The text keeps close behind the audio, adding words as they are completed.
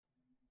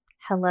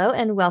Hello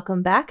and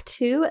welcome back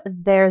to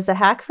There's a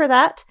Hack for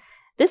That.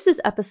 This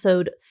is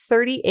episode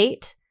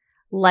 38,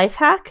 Life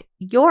Hack,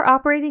 Your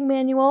Operating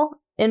Manual,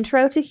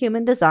 Intro to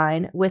Human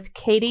Design with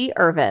Katie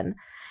Irvin.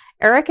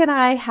 Eric and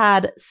I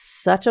had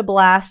such a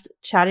blast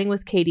chatting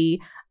with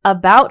Katie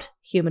about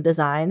human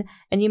design,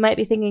 and you might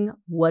be thinking,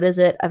 what is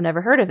it? I've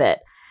never heard of it.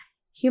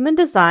 Human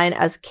design,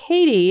 as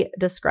Katie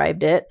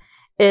described it,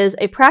 is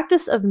a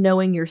practice of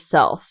knowing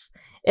yourself.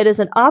 It is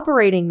an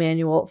operating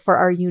manual for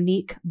our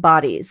unique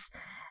bodies.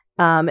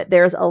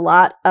 There's a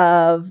lot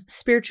of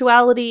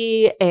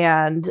spirituality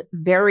and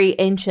very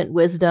ancient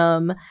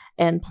wisdom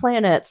and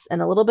planets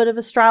and a little bit of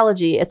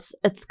astrology. It's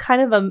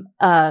kind of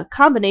a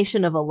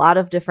combination of a lot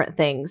of different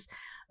things,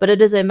 but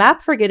it is a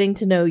map for getting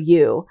to know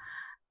you.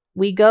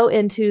 We go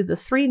into the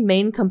three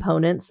main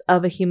components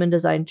of a human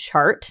design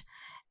chart,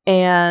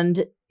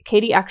 and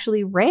Katie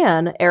actually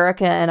ran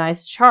Erica and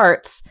I's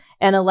charts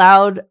and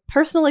allowed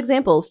personal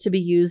examples to be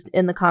used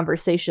in the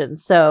conversation.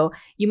 So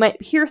you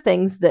might hear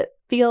things that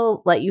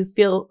feel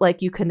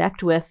like you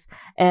connect with,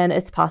 and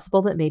it's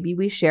possible that maybe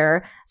we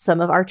share some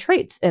of our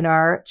traits in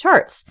our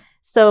charts.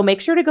 So make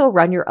sure to go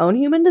run your own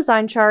human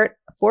design chart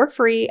for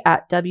free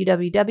at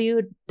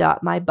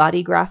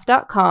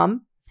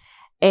www.mybodygraph.com.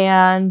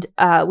 And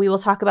we will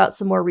talk about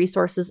some more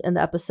resources in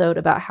the episode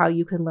about how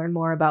you can learn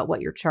more about what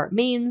your chart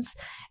means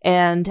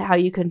and how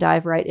you can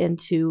dive right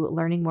into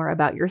learning more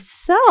about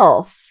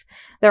yourself.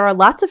 There are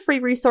lots of free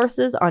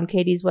resources on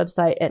Katie's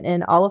website and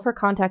in all of her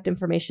contact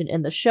information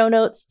in the show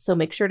notes. So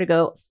make sure to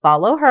go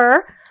follow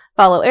her,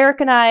 follow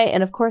Eric and I,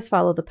 and of course,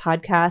 follow the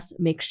podcast.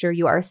 Make sure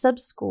you are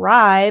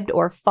subscribed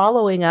or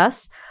following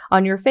us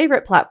on your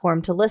favorite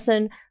platform to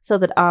listen so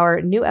that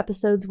our new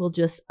episodes will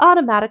just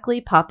automatically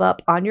pop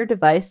up on your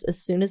device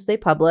as soon as they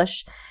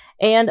publish.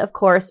 And of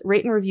course,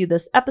 rate and review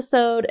this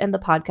episode and the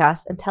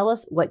podcast and tell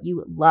us what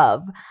you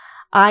love.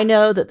 I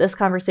know that this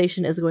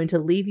conversation is going to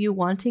leave you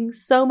wanting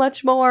so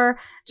much more,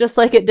 just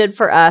like it did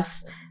for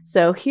us.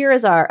 So here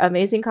is our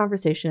amazing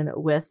conversation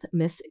with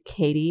Miss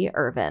Katie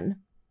Irvin.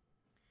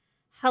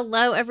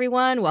 Hello,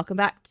 everyone. Welcome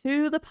back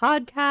to the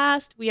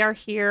podcast. We are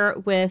here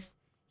with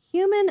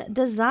human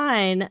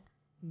design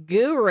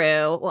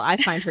guru. Well, I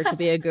find her to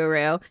be a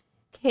guru.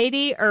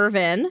 Katie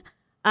Irvin.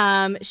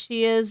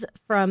 She is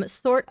from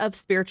Sort of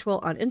Spiritual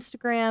on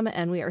Instagram,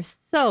 and we are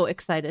so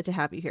excited to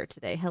have you here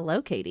today.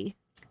 Hello, Katie.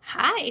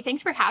 Hi,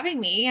 thanks for having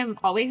me. I'm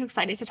always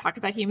excited to talk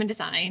about human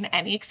design,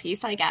 any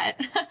excuse I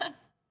get.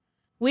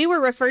 We were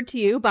referred to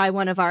you by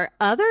one of our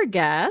other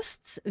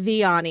guests,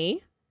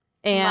 Vianney,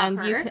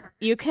 and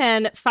you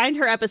can find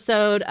her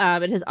episode.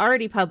 It has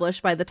already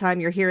published by the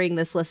time you're hearing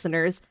this,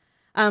 listeners.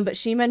 But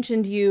she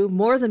mentioned you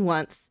more than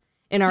once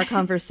in our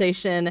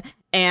conversation,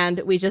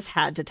 and we just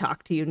had to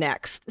talk to you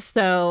next.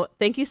 So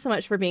thank you so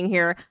much for being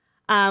here.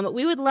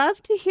 We would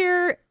love to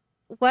hear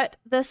what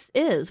this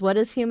is. What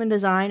is human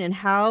design, and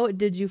how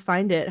did you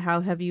find it?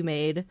 How have you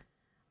made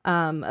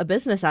a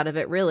business out of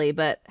it, really?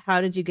 But how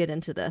did you get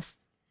into this?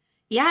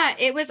 Yeah,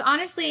 it was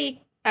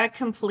honestly a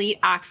complete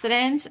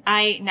accident.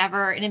 I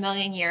never in a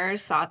million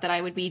years thought that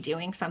I would be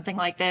doing something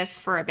like this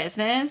for a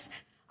business.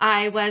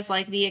 I was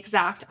like the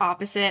exact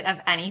opposite of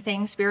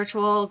anything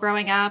spiritual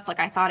growing up. Like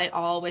I thought it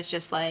all was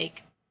just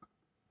like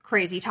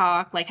crazy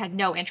talk, like had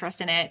no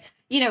interest in it.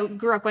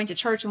 Grew up going to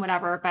church and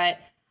whatever, but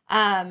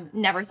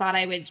never thought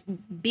I would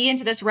be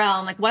into this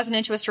realm, like wasn't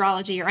into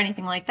astrology or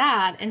anything like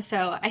that. And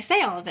so I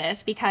say all of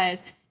this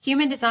because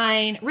human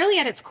design really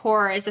at its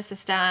core is a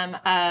system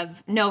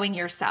of knowing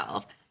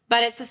yourself,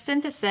 but it's a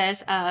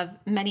synthesis of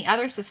many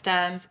other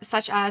systems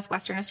such as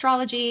Western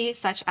astrology,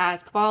 such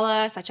as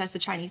Kabbalah, such as the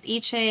Chinese I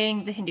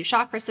Ching, the Hindu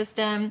chakra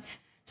system.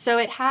 So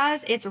it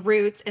has its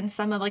roots in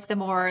some of like the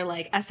more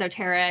like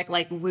esoteric,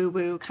 like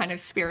woo-woo kind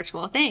of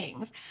spiritual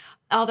things.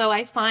 Although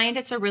I find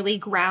it's a really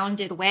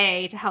grounded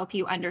way to help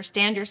you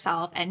understand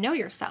yourself and know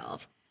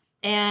yourself.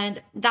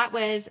 And that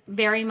was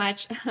very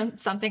much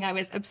something I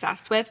was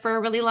obsessed with for a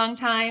really long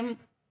time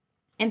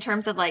in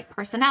terms of like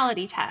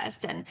personality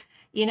tests and,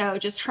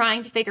 just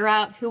trying to figure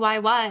out who I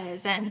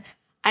was. And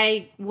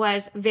I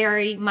was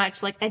very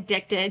much like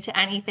addicted to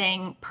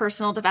anything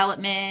personal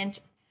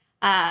development,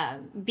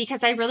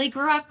 because I really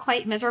grew up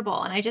quite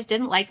miserable and I just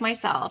didn't like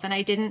myself and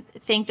I didn't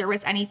think there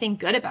was anything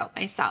good about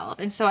myself.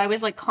 And so I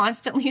was like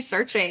constantly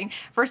searching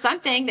for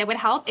something that would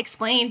help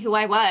explain who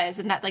I was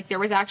and that like there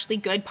was actually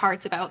good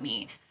parts about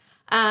me.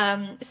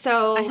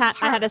 So I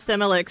had a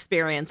similar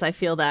experience. I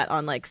feel that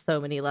on like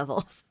so many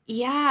levels.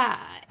 Yeah.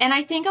 And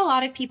I think a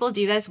lot of people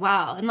do as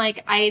well. And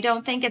like, I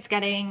don't think it's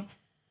getting,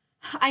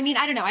 I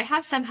don't know. I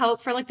have some hope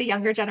for like the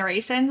younger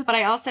generations, but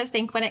I also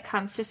think when it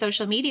comes to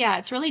social media,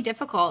 it's really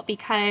difficult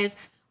because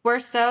we're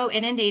so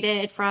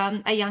inundated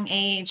from a young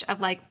age of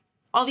like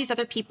all these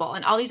other people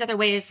and all these other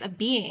ways of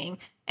being.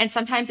 And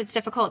sometimes it's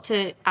difficult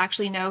to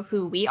actually know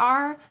who we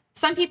are.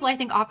 Some people I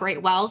think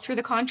operate well through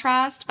the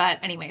contrast, but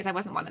anyways, I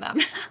wasn't one of them.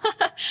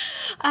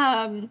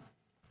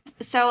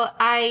 So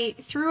I,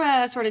 through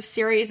a sort of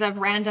series of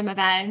random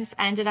events,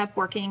 ended up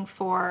working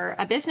for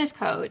a business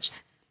coach.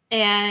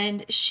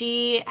 And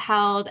she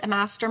held a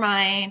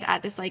mastermind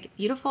at this like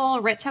beautiful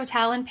Ritz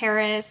hotel in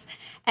Paris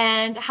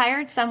and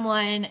hired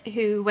someone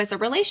who was a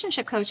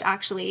relationship coach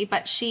actually,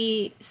 but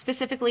she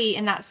specifically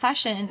in that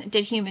session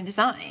did human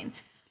design.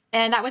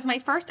 And that was my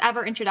first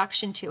ever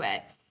introduction to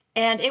it.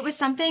 And it was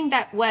something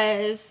that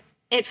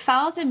it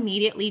felt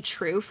immediately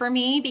true for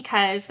me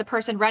because the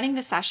person running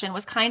the session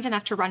was kind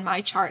enough to run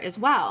my chart as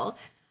well.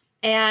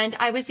 And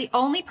I was the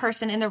only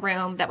person in the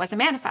room that was a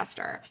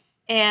manifester.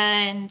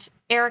 And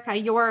Erica,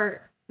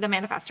 you're the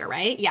manifester,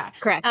 right? Yeah.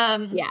 Correct.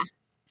 Yeah.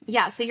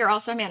 Yeah. So you're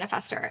also a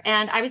manifester.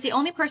 And I was the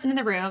only person in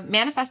the room.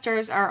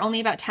 Manifestors are only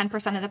about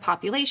 10% of the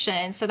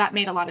population. So that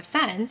made a lot of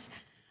sense.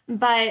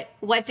 But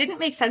what didn't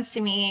make sense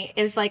to me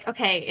is like,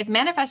 okay, if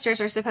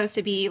manifestors are supposed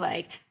to be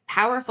like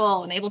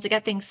powerful and able to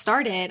get things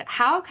started,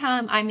 how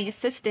come I'm the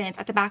assistant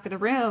at the back of the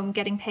room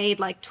getting paid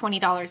like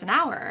 $20 an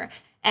hour?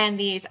 And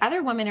these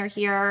other women are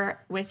here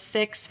with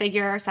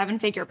 6-figure,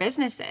 7-figure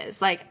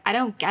businesses. Like, I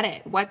don't get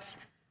it.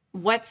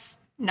 What's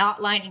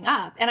not lining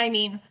up? And I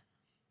mean,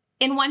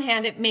 in one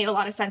hand, it made a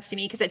lot of sense to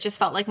me because it just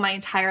felt like my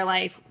entire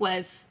life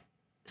was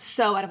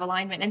so out of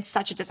alignment and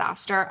such a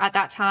disaster at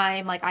that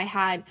time. Like I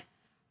had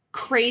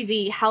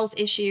crazy health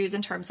issues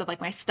in terms of like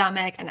my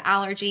stomach and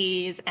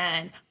allergies,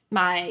 and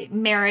my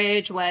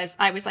marriage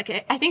I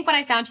think when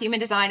I found human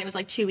design, it was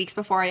like 2 weeks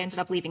before I ended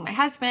up leaving my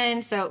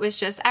husband. So it was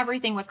just,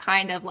 everything was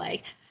kind of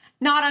like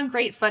not on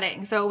great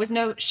footing. So it was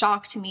no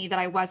shock to me that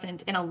I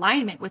wasn't in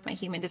alignment with my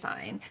human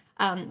design.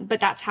 But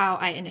that's how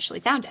I initially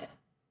found it.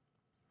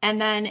 And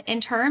then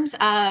in terms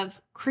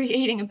of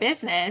creating a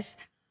business,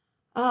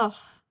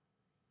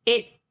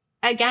 it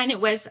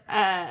was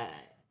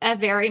a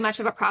very much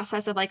of a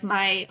process of like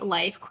my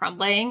life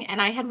crumbling. And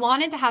I had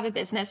wanted to have a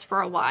business for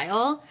a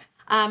while.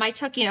 I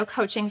took,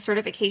 coaching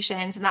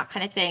certifications and that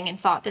kind of thing and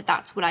thought that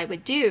that's what I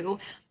would do,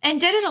 and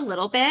did it a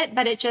little bit,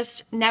 but it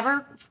just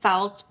never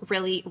felt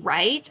really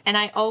right. And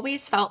I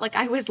always felt like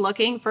I was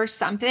looking for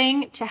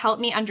something to help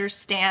me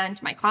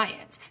understand my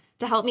clients,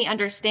 to help me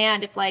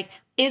understand if like,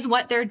 is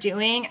what they're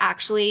doing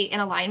actually in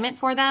alignment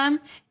for them?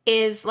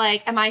 Is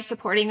like, am I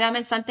supporting them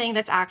in something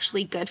that's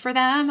actually good for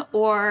them?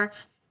 Or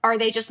are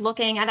they just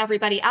looking at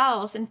everybody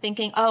else and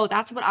thinking, oh,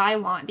 that's what I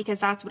want because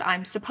that's what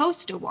I'm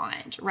supposed to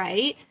want,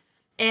 right?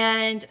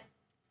 And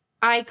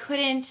I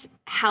couldn't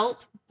help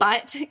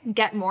but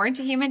get more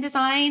into human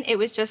design. It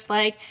was just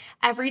like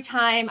every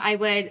time I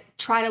would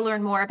try to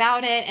learn more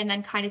about it and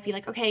then kind of be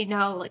like, okay,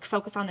 no, like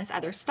focus on this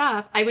other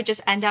stuff, I would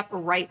just end up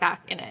right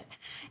back in it.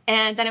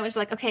 And then it was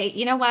like, okay,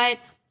 you know what?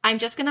 I'm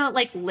just going to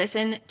like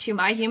listen to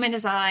my human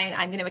design.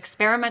 I'm going to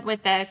experiment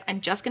with this.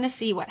 I'm just going to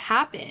see what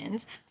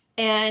happens.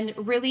 And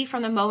really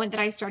from the moment that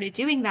I started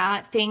doing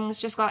that, things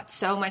just got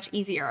so much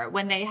easier.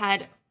 When they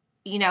had,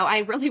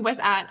 I really was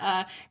at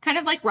a kind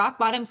of like rock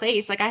bottom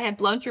place. Like I had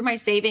blown through my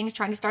savings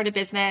trying to start a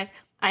business.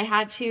 I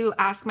had to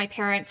ask my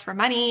parents for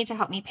money to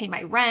help me pay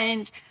my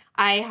rent.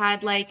 I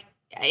had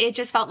it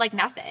just felt like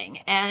nothing.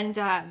 And,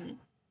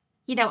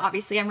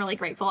 obviously I'm really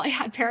grateful I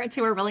had parents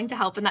who were willing to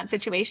help in that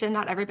situation.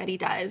 Not everybody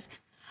does.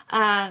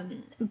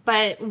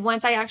 But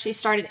once I actually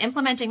started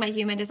implementing my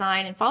human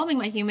design and following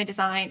my human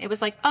design, it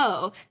was like,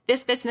 oh,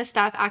 this business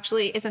stuff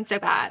actually isn't so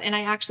bad. And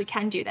I actually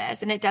can do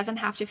this. And it doesn't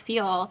have to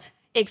feel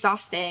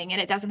exhausting,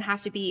 and it doesn't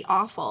have to be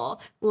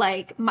awful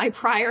like my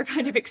prior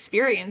kind of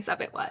experience of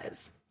it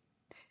was.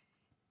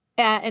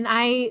 Yeah. And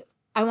I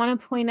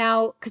want to point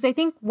out, because I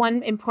think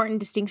one important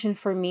distinction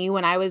for me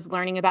when I was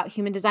learning about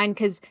human design,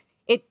 because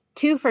it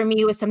too for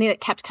me was something that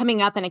kept coming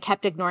up and I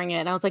kept ignoring it.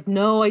 And I was like,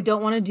 no, I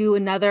don't want to do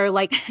another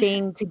like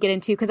thing to get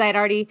into, because I had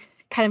already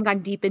kind of gone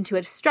deep into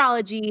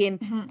astrology and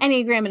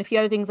Enneagram and a few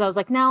other things. I was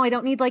like, no, I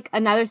don't need like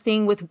another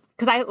thing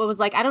because I was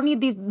like, I don't need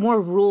these more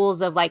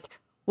rules of like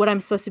what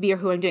I'm supposed to be or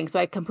who I'm doing. So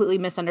I completely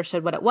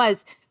misunderstood what it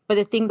was. But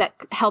the thing that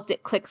helped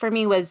it click for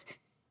me was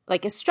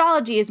like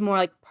astrology is more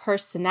like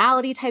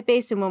personality type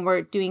based. And when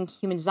we're doing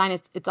human design,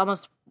 it's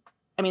almost,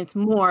 it's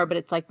more, but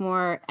it's like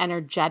more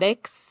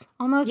energetics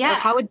almost. Yeah. Or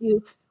how would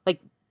you like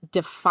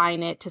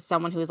define it to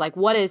someone who's like,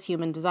 what is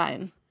human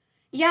design?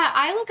 Yeah,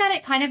 I look at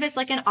it kind of as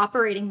like an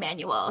operating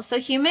manual. So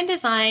human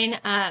design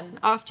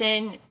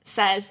often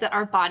says that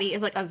our body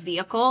is like a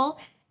vehicle.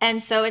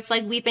 And so it's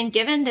like we've been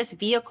given this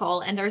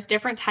vehicle, and there's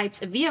different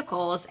types of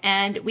vehicles,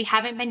 and we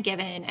haven't been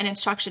given an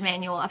instruction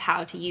manual of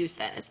how to use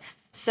this.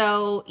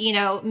 So,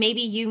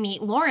 maybe you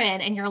meet Lauren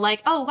and you're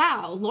like, oh,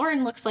 wow,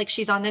 Lauren looks like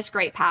she's on this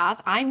great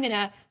path. I'm going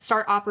to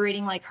start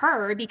operating like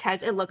her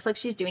because it looks like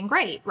she's doing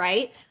great,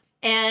 right?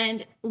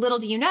 And little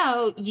do you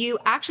know, you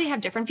actually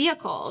have different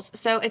vehicles.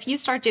 So if you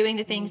start doing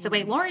the things the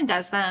way Lauren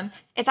does them,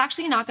 it's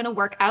actually not going to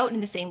work out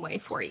in the same way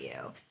for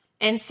you.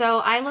 And so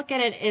I look at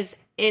it as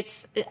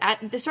it's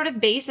at the sort of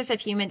basis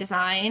of human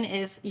design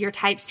is your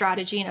type,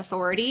 strategy, and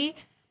authority.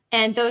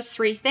 And those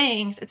three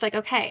things, it's like,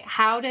 okay,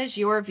 how does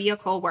your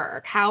vehicle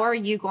work? How are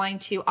you going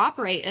to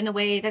operate in the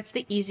way that's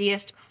the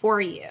easiest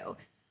for you?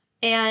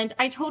 And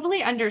I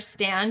totally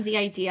understand the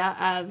idea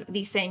of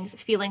these things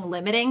feeling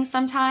limiting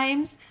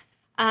sometimes.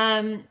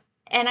 And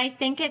I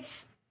think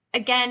it's,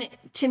 again,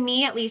 to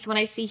me, at least when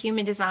I see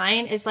human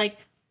design is like,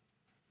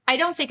 I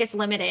don't think it's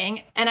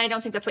limiting, and I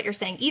don't think that's what you're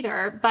saying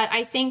either, but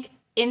I think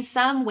in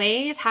some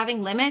ways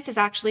having limits is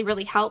actually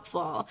really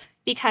helpful,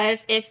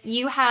 because if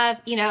you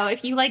have,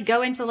 if you like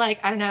go into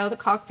like, I don't know, the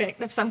cockpit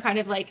of some kind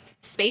of like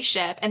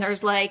spaceship and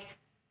there's like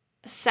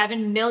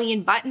 7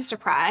 million buttons to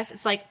press,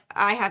 it's like,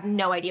 I have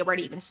no idea where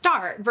to even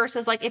start,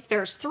 versus like if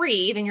there's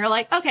 3, then you're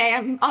like,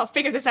 okay, I'll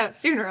figure this out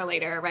sooner or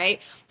later, right?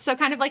 So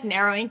kind of like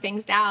narrowing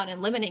things down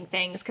and limiting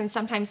things can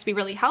sometimes be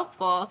really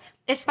helpful,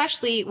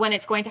 especially when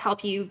it's going to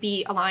help you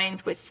be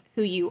aligned with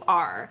who you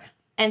are.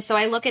 And so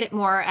I look at it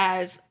more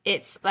as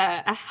it's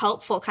a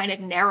helpful kind of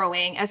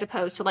narrowing, as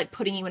opposed to like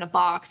putting you in a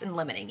box and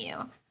limiting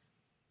you.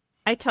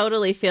 I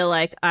totally feel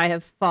like I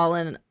have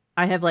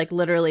like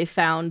literally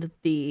found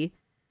the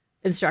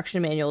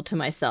instruction manual to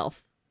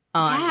myself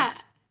on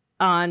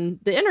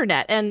the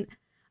internet. And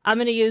I'm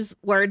going to use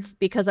words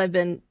because I've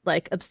been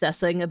like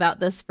obsessing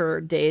about this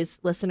for days,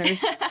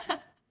 listeners.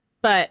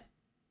 But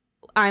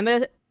I'm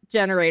a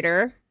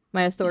generator.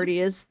 My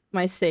authority is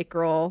my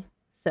sacral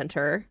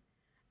center.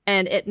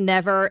 And it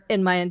never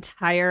in my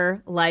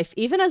entire life,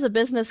 even as a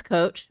business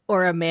coach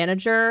or a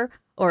manager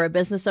or a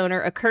business owner,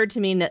 occurred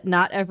to me that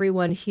not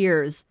everyone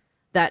hears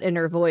that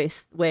inner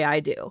voice the way I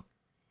do.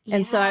 Yeah.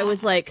 And so I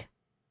was like,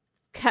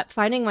 kept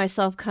finding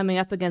myself coming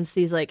up against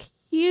these like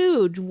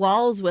huge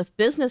walls with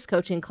business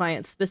coaching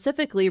clients,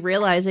 specifically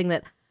realizing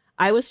that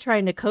I was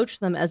trying to coach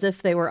them as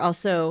if they were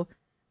also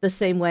the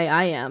same way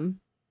I am.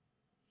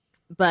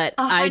 But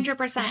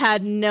 100%. I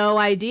had no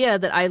idea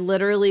that I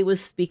literally was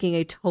speaking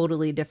a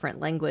totally different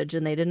language,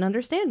 and they didn't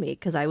understand me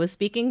because I was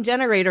speaking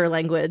generator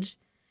language,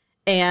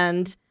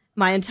 and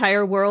my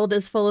entire world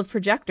is full of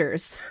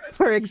projectors,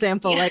 for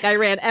example. Like I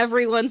ran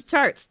everyone's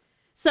charts.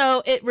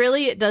 So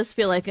it does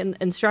feel like an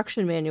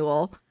instruction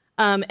manual.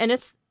 And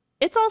it's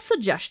all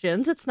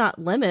suggestions. It's not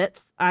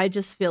limits. I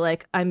just feel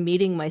like I'm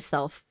meeting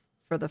myself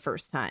for the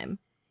first time.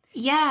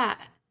 Yeah.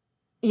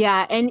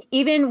 Yeah. And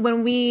even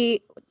when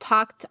we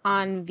talked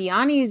on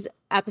Vianney's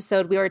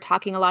episode, we were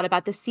talking a lot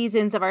about the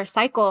seasons of our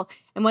cycle.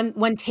 And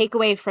one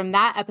takeaway from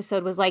that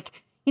episode was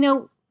like,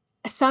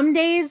 some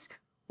days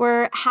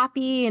we're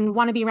happy and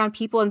want to be around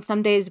people, and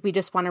some days we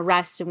just want to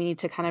rest and we need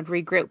to kind of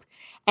regroup.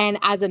 And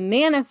as a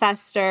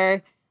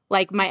manifester,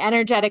 like my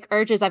energetic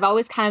urges, I've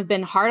always kind of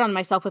been hard on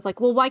myself with like,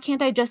 well, why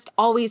can't I just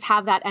always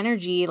have that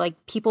energy?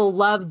 Like people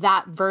love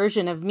that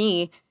version of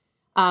me.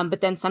 But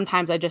then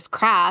sometimes I just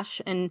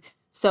crash. And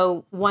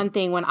so one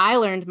thing when I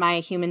learned my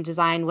human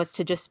design was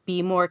to just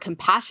be more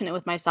compassionate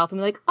with myself and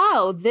be like,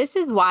 oh, this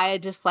is why I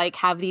just like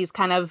have these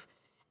kind of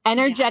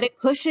energetic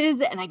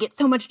pushes and I get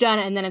so much done.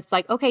 And then it's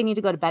like, okay, I need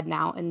to go to bed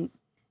now and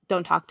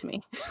don't talk to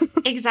me.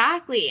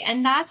 Exactly.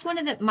 And that's one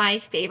of my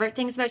favorite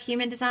things about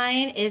human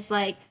design is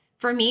like,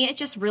 for me, it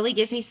just really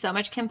gives me so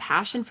much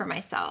compassion for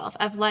myself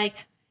of like,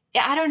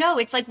 I don't know.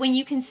 It's like when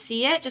you can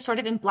see it just sort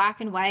of in black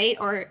and white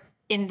or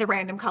in the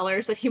random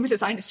colors that human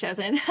design has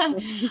chosen.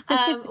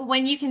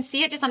 When you can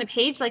see it just on a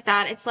page like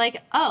that, it's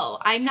like, oh,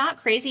 I'm not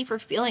crazy for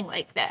feeling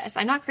like this.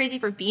 I'm not crazy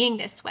for being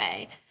this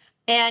way.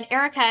 And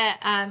Erica,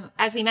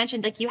 as we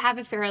mentioned, like you have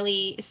a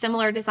fairly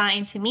similar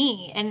design to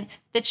me. And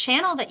the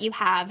channel that you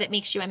have that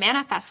makes you a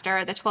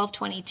manifester, the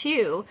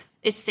 1222,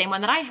 is the same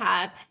one that I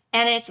have.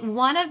 And it's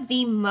one of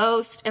the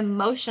most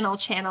emotional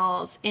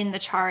channels in the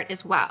chart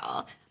as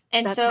well.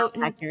 And that's so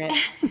accurate.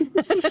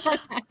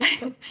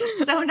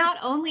 So not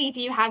only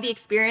do you have the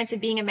experience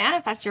of being a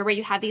manifester where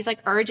you have these like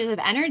urges of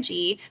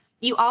energy,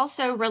 you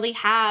also really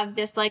have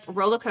this like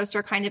roller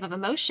coaster kind of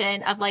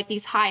emotion of like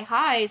these high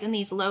highs and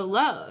these low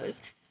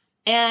lows.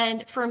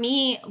 And for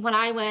me, when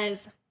I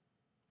was,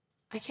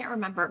 I can't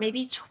remember,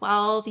 maybe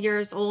 12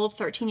 years old,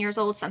 13 years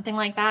old, something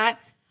like that,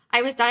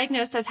 I was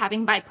diagnosed as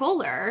having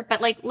bipolar, but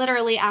like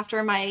literally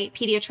after my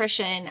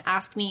pediatrician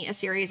asked me a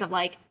series of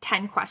like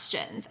 10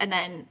 questions and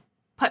then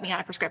put me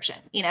on a prescription,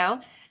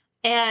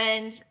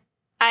 and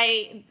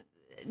I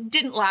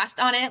didn't last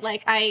on it.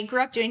 Like I grew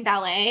up doing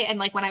ballet, and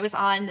like when I was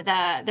on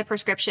the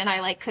prescription, I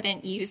like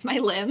couldn't use my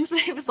limbs.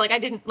 It was like I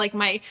didn't like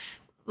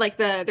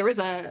there was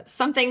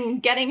something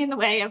getting in the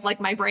way of like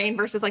my brain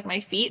versus like my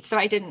feet. So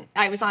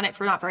I was on it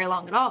for not very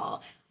long at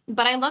all.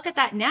 But I look at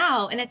that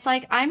now and it's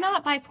like, I'm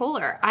not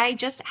bipolar. I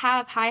just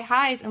have high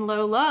highs and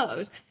low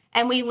lows.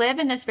 And we live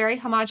in this very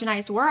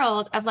homogenized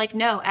world of like,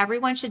 no,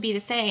 everyone should be the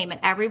same and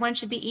everyone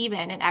should be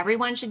even and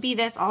everyone should be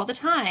this all the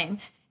time.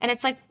 And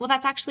it's like, well,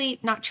 that's actually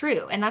not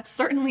true. And that's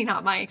certainly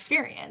not my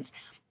experience.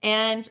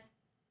 And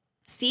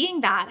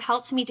seeing that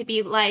helped me to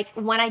be like,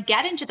 when I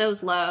get into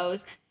those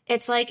lows,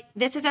 it's like,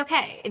 this is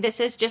okay. This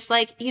is just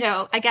like,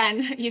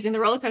 again, using the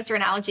roller coaster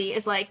analogy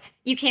is like,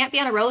 you can't be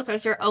on a roller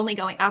coaster only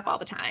going up all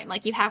the time.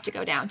 Like you have to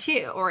go down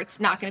too, or it's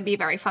not going to be a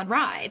very fun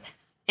ride.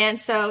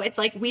 And so it's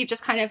like, we've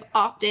just kind of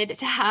opted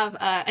to have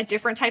a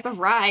different type of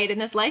ride in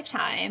this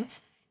lifetime.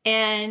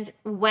 And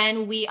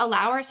when we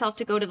allow ourselves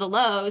to go to the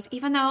lows,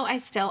 even though I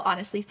still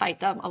honestly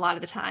fight them a lot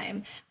of the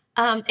time,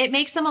 it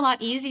makes them a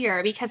lot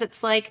easier because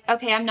it's like,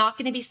 okay, I'm not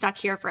going to be stuck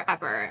here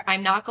forever.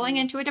 I'm not going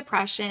into a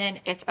depression.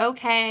 It's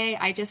okay.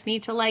 I just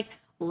need to like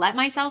let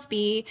myself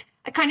be.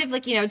 kind of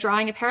like, you know,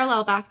 drawing a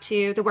parallel back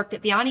to the work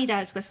that Beyonce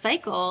does with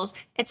cycles,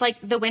 it's like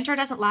the winter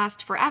doesn't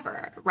last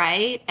forever,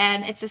 right?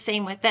 And it's the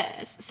same with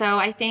this. So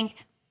I think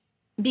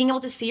being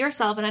able to see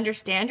yourself and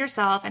understand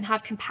yourself and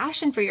have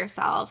compassion for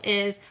yourself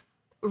is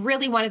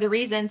really one of the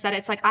reasons that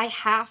it's like, I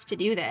have to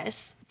do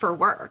this for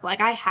work.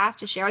 Like, I have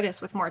to share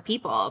this with more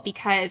people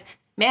because,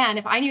 man,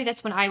 if I knew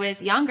this when I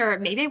was younger,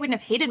 maybe I wouldn't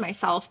have hated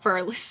myself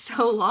for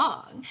so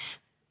long.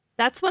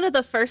 That's one of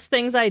the first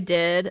things I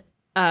did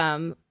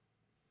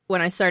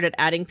when I started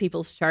adding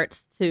people's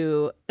charts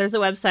to, there's a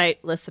website,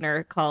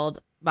 listener, called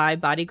My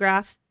Body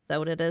Graph. Is that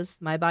what it is?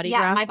 My Body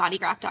Graph? Yeah,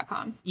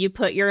 mybodygraph.com. You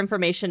put your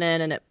information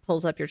in and it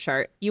pulls up your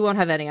chart. You won't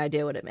have any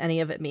idea what any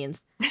of it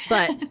means,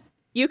 but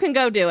you can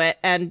go do it.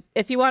 And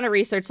if you want to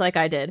research like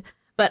I did,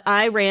 but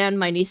I ran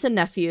my niece and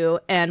nephew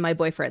and my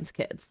boyfriend's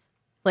kids.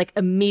 Like,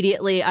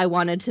 immediately I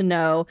wanted to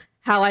know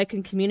how I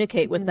can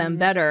communicate with them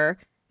better,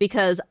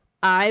 because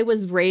I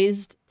was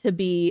raised to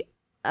be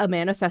a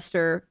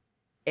manifester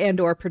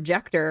and or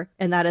projector,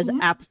 and that is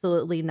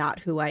absolutely not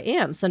who I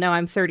am. So now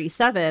I'm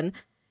 37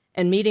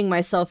 and meeting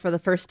myself for the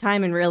first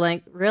time and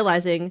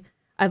realizing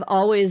I've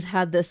always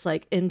had this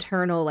like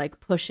internal like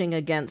pushing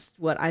against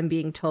what I'm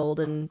being told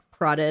and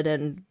prodded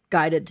and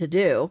guided to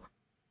do.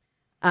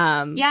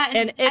 And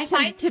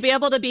to be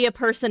able to be a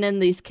person in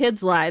these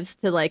kids' lives,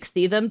 to like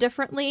see them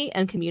differently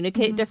and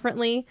communicate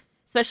differently,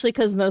 especially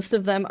because most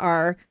of them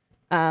are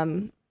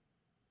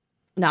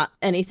not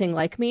anything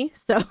like me.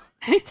 So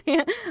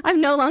I'm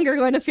no longer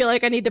going to feel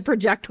like I need to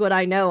project what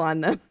I know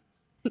on them.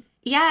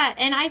 Yeah.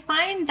 And I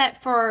find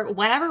that for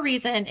whatever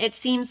reason, it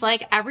seems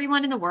like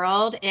everyone in the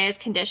world is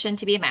conditioned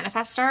to be a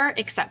manifester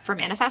except for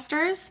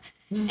manifestors.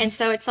 And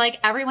so it's like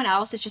everyone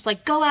else is just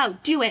like, go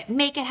out, do it,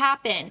 make it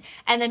happen.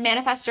 And then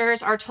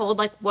manifestors are told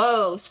like,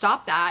 whoa,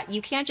 stop that.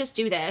 You can't just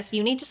do this.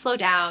 You need to slow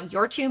down.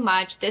 You're too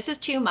much. This is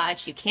too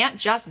much. You can't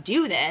just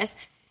do this.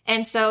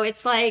 And so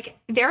it's like,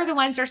 they're the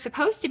ones who are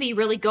supposed to be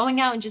really going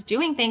out and just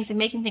doing things and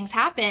making things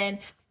happen.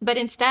 But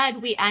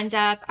instead we end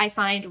up, I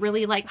find,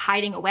 really like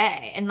hiding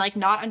away and like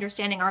not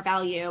understanding our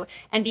value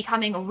and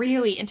becoming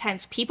really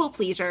intense people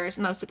pleasers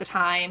most of the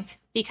time,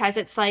 because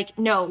it's like,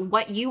 no,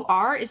 what you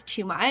are is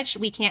too much.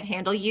 We can't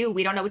handle you.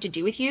 We don't know what to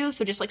do with you.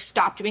 So just like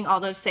stop doing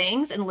all those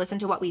things and listen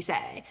to what we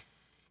say.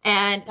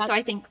 And so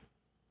I think,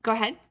 go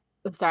ahead.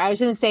 I'm sorry. I was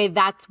going to say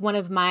that's one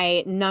of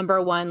my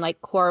number one,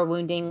 like, core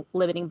wounding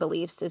limiting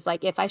beliefs is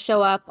like, if I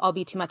show up, I'll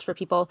be too much for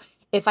people.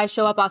 If I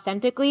show up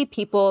authentically,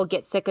 people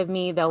get sick of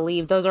me. They'll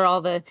leave. Those are all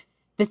the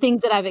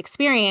things that I've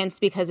experienced,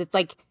 because it's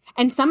like,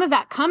 and some of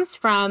that comes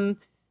from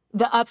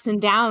the ups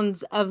and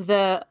downs of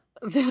the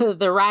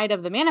ride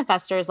of the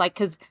manifestors, like,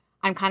 because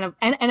I'm kind of,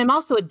 and I'm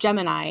also a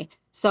Gemini.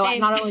 So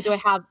not only do I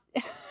have,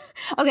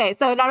 okay,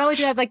 so not only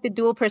do I have like the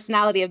dual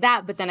personality of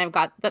that, but then I've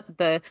got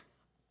the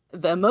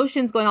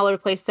emotions going all over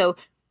the place. So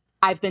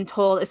I've been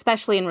told,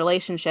 especially in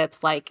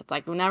relationships, like, it's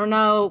like, we never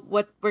know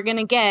what we're going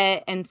to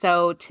get. And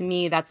so to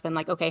me, that's been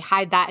like, okay,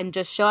 hide that and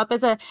just show up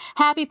as a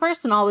happy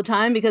person all the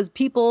time, because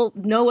people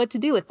know what to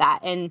do with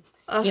that. And,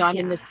 I'm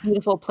in this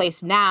beautiful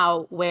place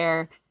now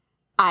where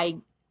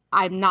I'm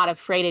not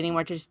afraid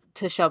anymore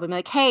to show up and be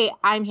like, hey,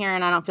 I'm here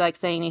and I don't feel like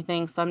saying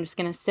anything. So I'm just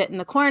going to sit in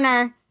the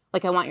corner.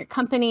 Like, I want your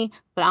company,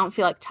 but I don't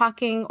feel like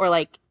talking. Or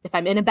like, if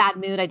I'm in a bad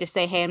mood, I just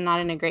say, hey, I'm not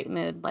in a great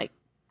mood. Like,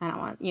 I don't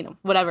want,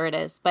 whatever it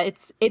is, but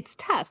it's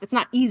tough. It's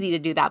not easy to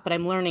do that, but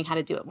I'm learning how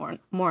to do it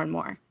more and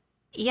more.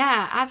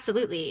 Yeah,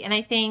 absolutely. And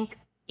I think,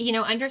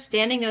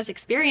 understanding those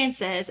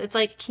experiences, it's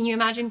like, can you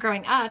imagine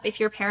growing up if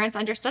your parents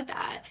understood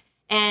that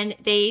and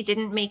they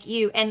didn't make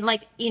you, and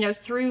like,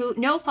 through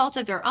no fault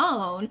of their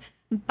own,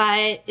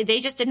 but they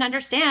just didn't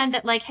understand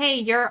that, like, hey,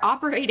 your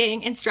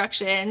operating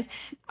instructions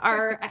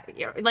are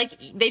like,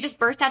 they just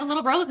burst out a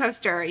little roller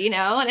coaster,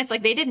 and it's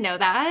like, they didn't know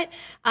that.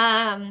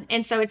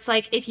 And so it's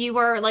like, if you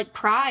were like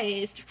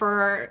prized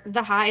for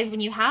the highs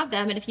when you have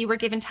them, and if you were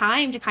given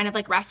time to kind of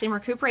like rest and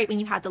recuperate when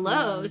you had the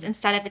lows,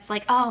 instead of it's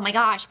like, oh my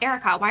gosh,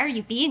 Erica, why are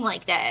you being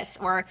like this?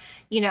 Or,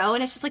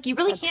 and it's just like, you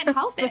really can't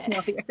help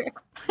it.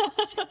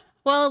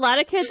 Well, a lot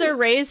of kids are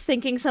raised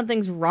thinking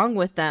something's wrong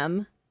with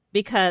them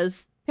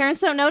because parents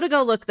don't know to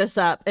go look this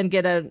up and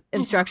get an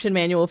instruction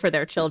manual for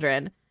their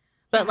children.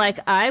 But like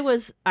I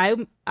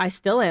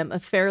still am a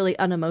fairly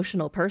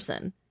unemotional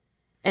person.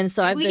 And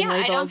so I've been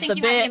labeled I don't think the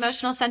you bitch. have the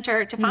emotional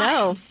center to find.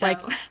 No, so. like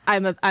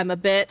I'm a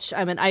bitch.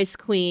 I'm an ice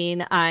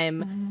queen.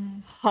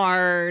 I'm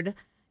hard.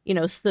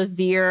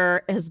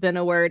 Severe has been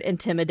a word.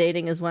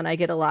 Intimidating is one I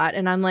get a lot.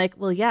 And I'm like,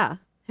 well, yeah.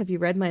 Have you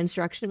read my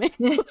instruction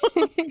manual?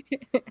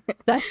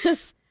 That's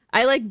just,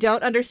 I like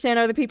don't understand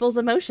other people's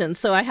emotions.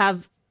 So I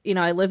have,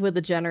 I live with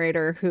a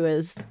generator who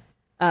is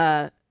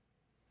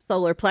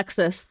solar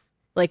plexus,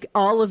 like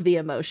all of the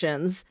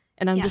emotions.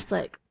 And I'm just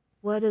like,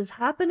 what is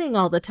happening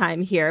all the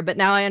time here? But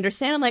now I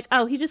understand. I'm like,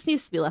 oh, he just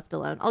needs to be left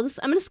alone.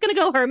 I'm just going to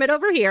go hermit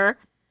over here.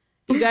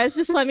 You guys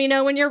just let me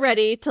know when you're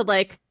ready to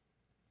like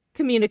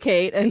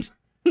communicate and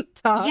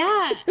talk.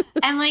 Yeah.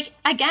 And like,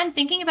 again,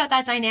 thinking about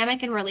that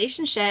dynamic in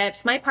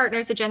relationships, my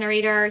partner's a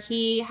generator.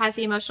 He has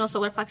the emotional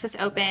solar plexus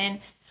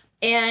open.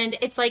 And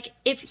it's like,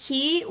 if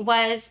he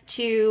was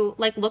to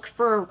like look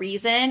for a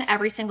reason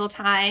every single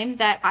time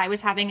that I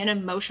was having an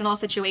emotional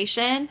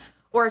situation,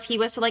 or if he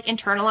was to like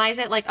internalize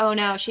it, like, oh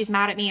no, she's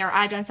mad at me or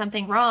I've done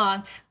something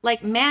wrong,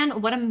 like,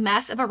 man, what a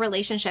mess of a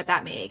relationship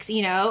that makes,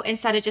 you know,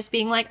 instead of just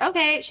being like,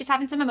 okay, she's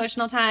having some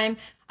emotional time.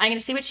 I'm going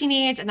to see what she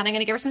needs and then I'm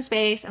going to give her some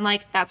space. And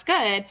like, that's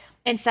good.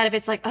 Instead of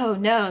it's like, oh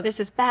no, this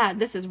is bad.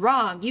 This is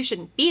wrong. You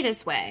shouldn't be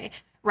this way.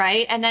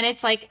 Right. And then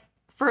it's like,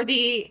 for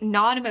the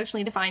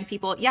non-emotionally defined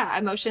people, yeah,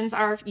 emotions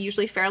are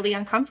usually fairly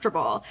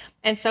uncomfortable.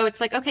 And so it's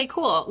like, okay,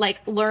 cool.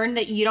 Like, learn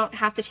that you don't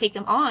have to take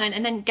them on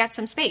and then get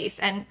some space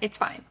and it's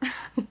fine.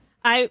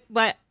 I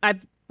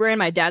ran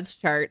my dad's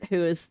chart,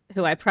 who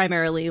I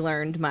primarily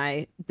learned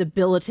my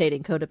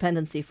debilitating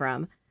codependency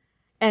from.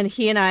 And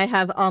he and I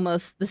have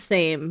almost the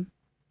same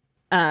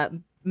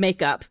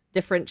makeup,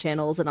 different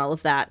channels and all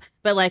of that.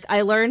 But like,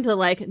 I learned the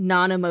like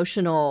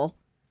non-emotional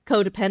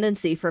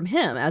codependency from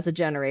him as a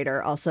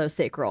generator, also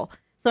sacral.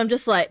 So I'm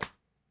just like,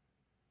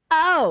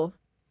 oh,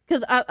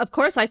 because of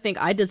course I think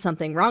I did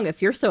something wrong.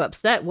 If you're so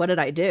upset, what did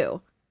I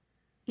do?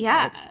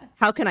 Yeah. Like,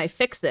 how can I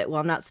fix it? Well,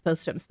 I'm not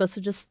supposed to. I'm supposed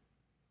to just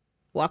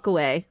walk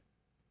away.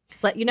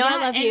 Let you know I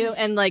love you,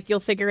 and like, you'll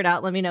figure it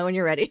out. Let me know when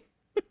you're ready.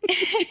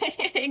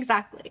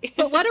 Exactly.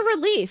 But what a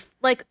relief.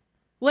 Like,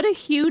 what a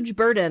huge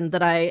burden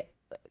that I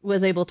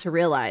was able to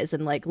realize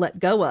and like let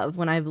go of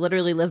when I've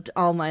literally lived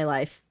all my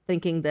life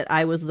thinking that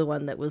I was the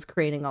one that was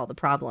creating all the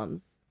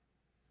problems.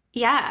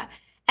 Yeah.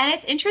 And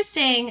it's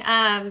interesting,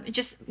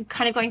 just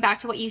kind of going back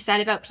to what you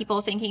said about people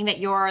thinking that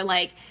you're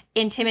like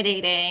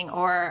intimidating,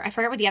 or I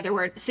forget what the other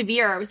word,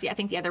 severe was, I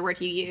think the other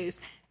word you use.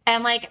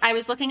 And like, I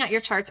was looking at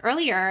your charts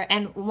earlier,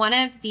 and one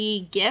of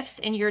the gifts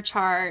in your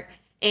chart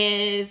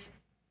is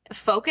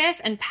focus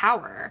and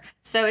power.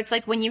 So it's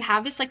like, when you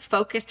have this like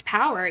focused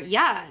power,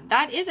 yeah,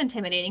 that is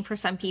intimidating for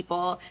some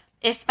people,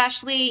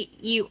 especially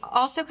you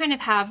also kind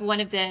of have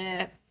one of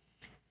the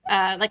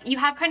like, you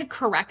have kind of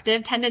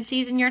corrective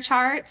tendencies in your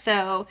chart.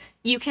 So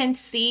you can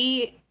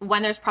see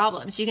when there's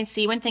problems. You can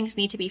see when things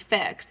need to be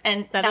fixed.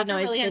 And that that's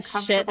annoys really the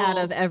uncomfortable. shit out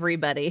of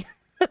everybody.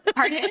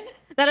 Pardon?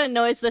 That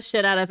annoys the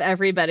shit out of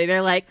everybody.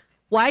 They're like,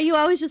 why are you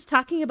always just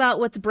talking about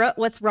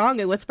what's wrong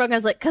and what's broken? I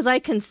was like, because I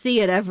can see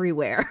it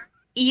everywhere.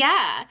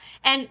 Yeah.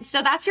 And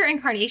so that's your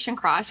incarnation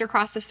cross, your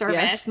cross of service.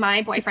 Yes.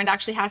 My boyfriend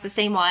actually has the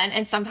same one.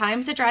 And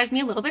sometimes it drives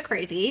me a little bit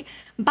crazy,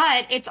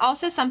 but it's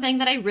also something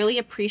that I really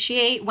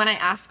appreciate when I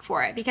ask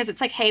for it, because it's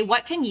like, hey,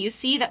 what can you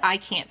see that I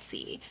can't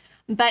see?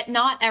 But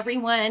not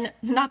everyone,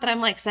 not that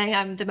I'm like saying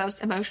I'm the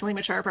most emotionally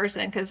mature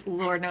person, because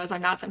Lord knows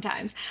I'm not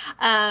sometimes.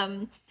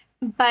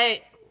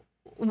 But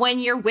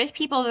when you're with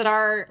people that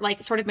are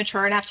like sort of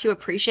mature enough to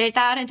appreciate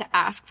that and to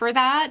ask for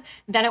that,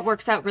 then it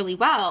works out really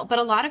well. But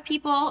a lot of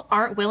people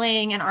aren't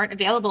willing and aren't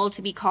available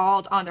to be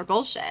called on their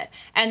bullshit.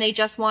 And they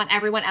just want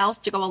everyone else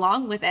to go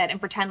along with it and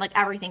pretend like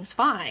everything's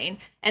fine.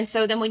 And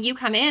so then when you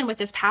come in with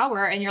this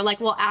power and you're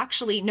like, well,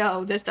 actually,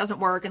 no, this doesn't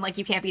work. And like,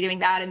 you can't be doing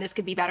that. And this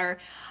could be better.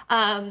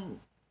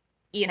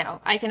 You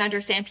know, I can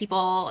understand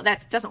people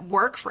that doesn't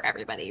work for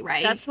everybody,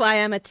 right? That's why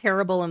I'm a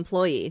terrible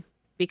employee,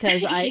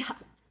 because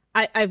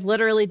I've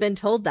literally been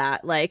told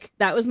that. Like,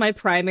 that was my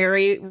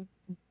primary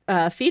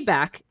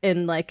feedback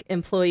in like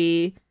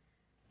employee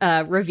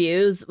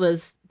reviews,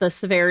 was the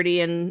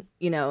severity and,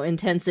 you know,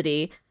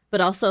 intensity,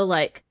 but also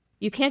like,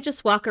 you can't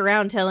just walk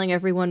around telling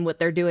everyone what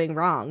they're doing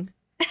wrong.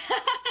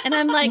 And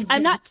I'm like,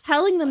 I'm not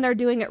telling them they're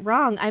doing it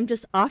wrong. I'm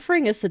just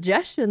offering a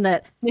suggestion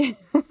that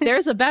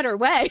there's a better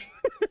way.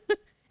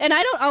 And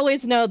I don't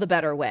always know the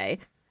better way,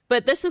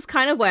 but this is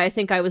kind of why I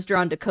think I was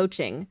drawn to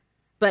coaching.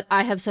 But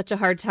I have such a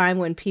hard time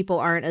when people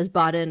aren't as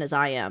bought in as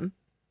I am,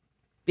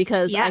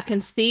 because I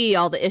can see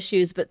all the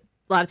issues, but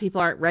a lot of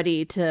people aren't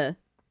ready to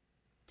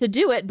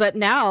do it. But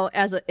now,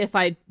 if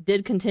I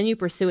did continue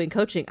pursuing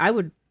coaching,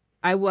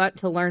 I want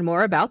to learn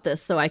more about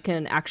this so I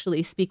can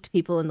actually speak to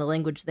people in the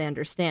language they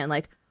understand.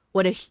 Like,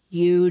 what a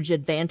huge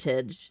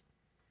advantage.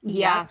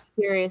 Yeah,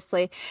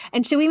 seriously.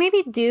 And should we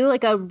maybe do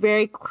like a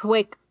very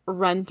quick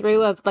run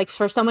through of like,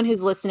 for someone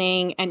who's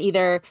listening and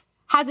either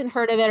hasn't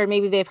heard of it, or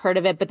maybe they've heard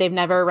of it, but they've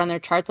never run their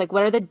charts. Like,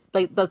 what are the,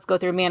 like, let's go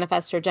through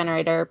manifestor,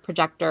 generator,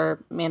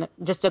 projector,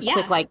 just a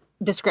quick, like,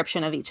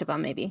 description of each of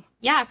them, maybe.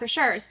 Yeah, for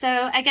sure.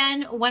 So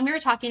again, when we were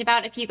talking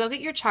about, if you go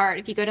get your chart,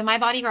 if you go to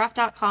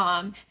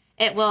mybodygraph.com,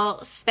 it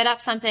will spit up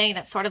something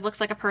that sort of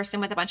looks like a person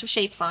with a bunch of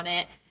shapes on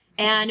it.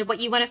 And what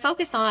you want to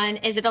focus on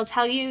is it'll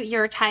tell you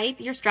your type,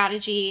 your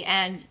strategy,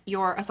 and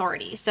your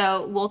authority.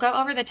 So we'll go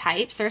over the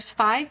types. There's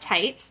 5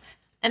 types,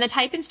 and the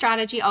type and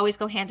strategy always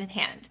go hand in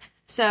hand.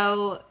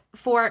 So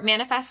for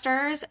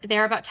manifestors,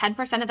 they're about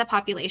 10% of the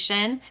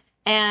population,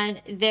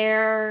 and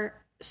their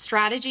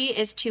strategy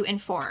is to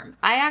inform.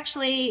 I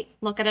actually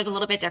look at it a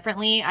little bit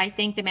differently. I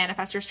think the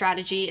manifestor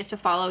strategy is to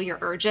follow your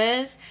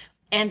urges,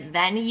 and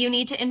then you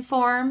need to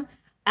inform,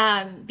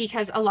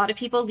 because a lot of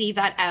people leave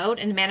that out,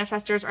 and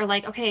manifestors are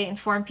like, okay,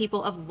 inform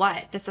people of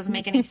what? This doesn't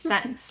make any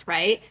sense,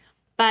 right?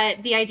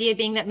 But the idea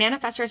being that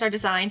manifestors are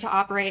designed to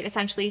operate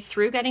essentially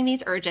through getting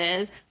these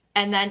urges,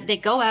 and then they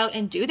go out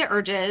and do the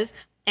urges,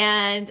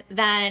 and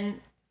then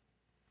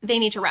they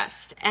need to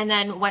rest. And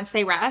then once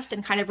they rest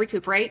and kind of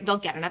recuperate, they'll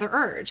get another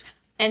urge.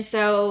 And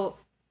so,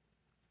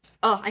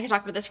 I could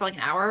talk about this for like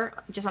an hour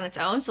just on its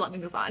own. So let me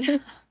move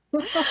on.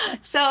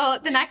 So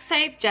the next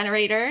type,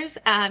 generators,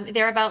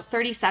 they're about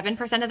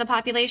 37% of the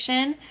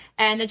population.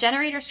 And the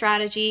generator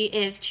strategy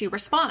is to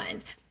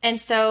respond.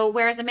 And so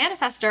whereas a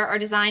manifestor are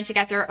designed to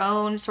get their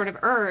own sort of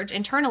urge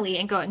internally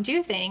and go out and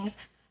do things,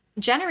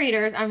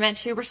 generators are meant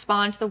to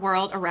respond to the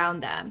world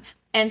around them.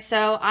 And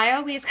so I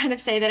always kind of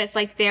say that it's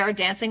like they're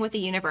dancing with the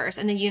universe,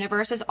 and the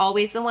universe is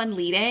always the one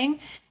leading.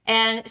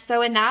 And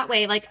so in that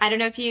way, like, I don't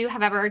know if you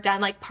have ever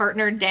done like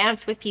partnered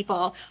dance with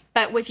people,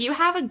 but if you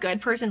have a good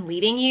person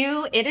leading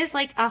you, it is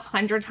like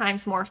 100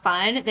 times more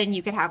fun than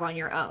you could have on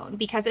your own,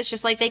 because it's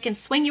just like they can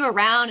swing you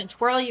around and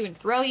twirl you and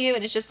throw you.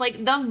 And it's just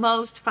like the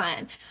most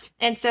fun.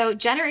 And so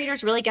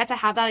generators really get to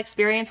have that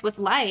experience with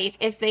life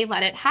if they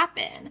let it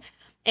happen.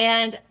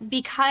 And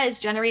because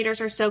generators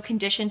are so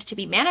conditioned to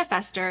be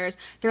manifestors,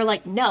 they're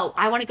like, no,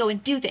 I want to go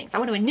and do things. I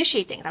want to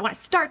initiate things. I want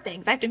to start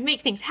things. I have to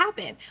make things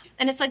happen.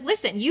 And it's like,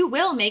 listen, you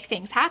will make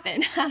things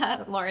happen.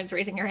 Lauren's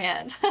raising her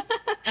hand.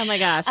 Oh my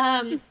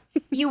gosh.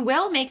 You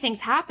will make things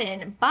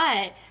happen,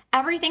 but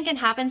everything can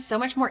happen so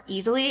much more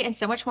easily and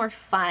so much more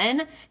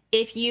fun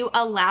if you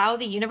allow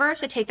the universe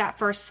to take that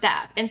first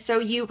step. And so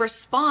you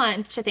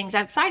respond to things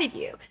outside of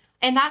you.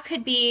 And that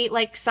could be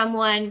like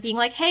someone being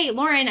like, hey,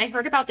 Lauren, I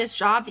heard about this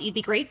job that you'd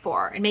be great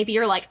for. And maybe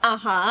you're like,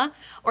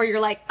 or you're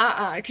like,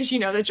 because you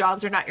know the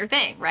jobs are not your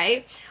thing,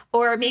 right?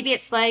 Or maybe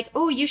it's like,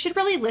 oh, you should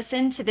really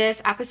listen to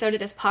this episode of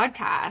this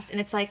podcast.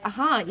 And it's like,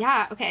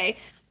 yeah, okay.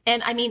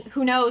 And I mean,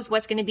 who knows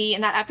what's going to be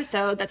in that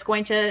episode that's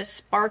going to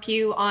spark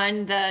you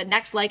on the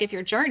next leg of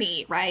your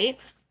journey, right?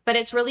 But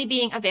it's really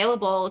being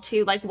available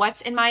to like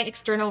what's in my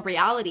external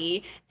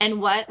reality and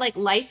what like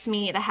lights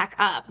me the heck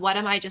up. What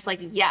am I just like,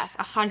 yes,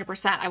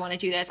 100%, I want to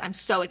do this. I'm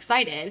so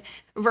excited,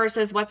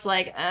 versus what's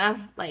like,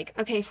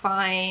 okay,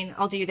 fine,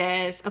 I'll do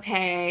this.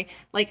 Okay.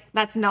 Like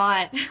that's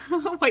not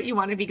what you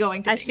want to be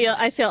going to.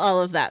 I feel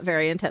all of that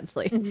very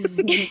intensely.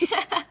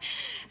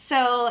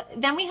 So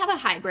then we have a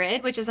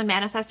hybrid, which is a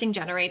manifesting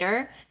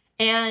generator,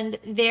 and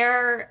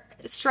their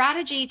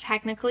strategy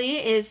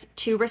technically is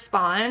to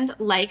respond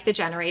like the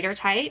generator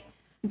type,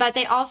 but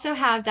they also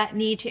have that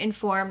need to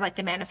inform like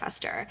the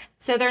manifestor.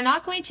 So they're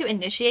not going to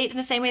initiate in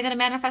the same way that a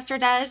manifestor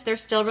does. They're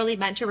still really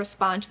meant to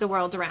respond to the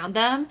world around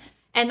them.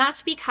 And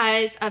that's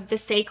because of the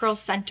sacral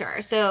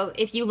center. So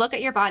if you look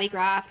at your body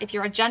graph, if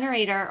you're a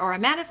generator or a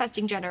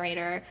manifesting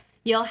generator,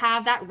 you'll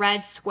have that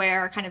red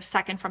square kind of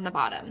second from the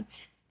bottom.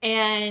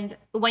 And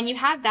when you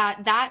have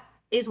that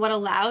is what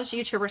allows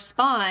you to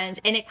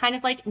respond. And it kind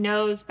of like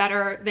knows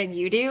better than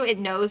you do. It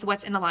knows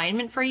what's in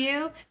alignment for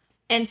you.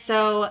 And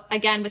so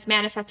again, with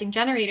manifesting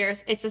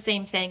generators, it's the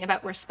same thing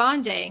about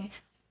responding.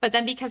 But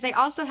then because they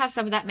also have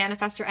some of that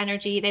manifestor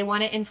energy, they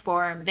want to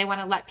inform, they want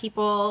to let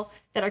people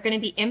that are going to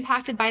be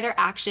impacted by their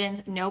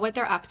actions know what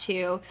they're up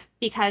to,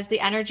 because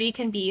the energy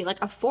can be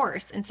like a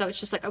force. And so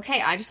it's just like,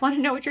 okay, I just want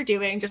to know what you're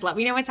doing. Just let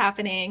me know what's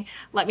happening.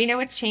 Let me know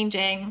what's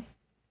changing.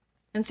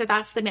 And so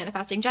that's the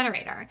manifesting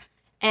generator.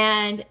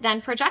 And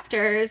then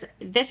projectors,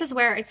 this is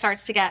where it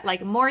starts to get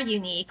like more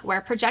unique,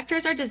 where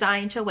projectors are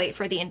designed to wait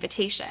for the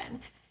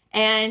invitation.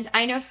 And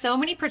I know so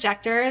many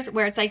projectors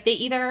where it's like they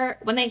either,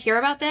 when they hear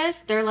about this,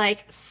 they're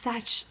like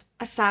such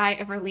a sigh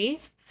of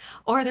relief,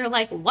 or they're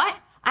like, what?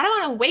 I don't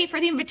want to wait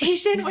for the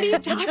invitation. What are you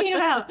talking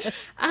about?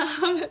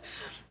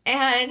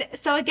 And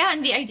so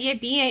again, the idea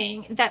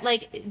being that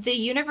like the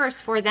universe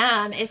for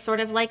them is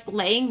sort of like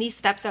laying these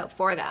steps out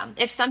for them.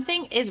 If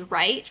something is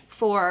right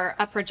for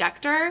a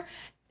projector,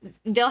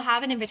 they'll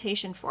have an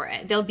invitation for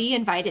it. They'll be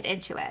invited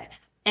into it.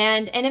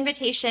 And an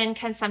invitation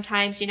can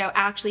sometimes,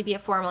 actually be a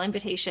formal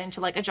invitation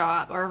to like a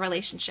job or a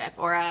relationship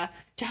or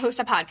to host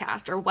a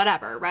podcast or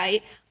whatever,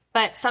 right?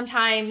 But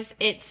sometimes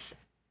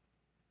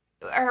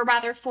or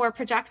rather for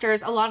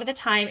projectors, a lot of the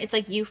time it's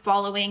like you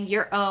following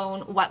your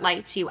own, what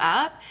lights you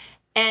up,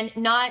 and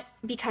not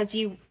because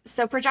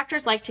so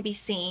projectors like to be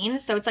seen.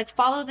 So it's like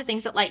follow the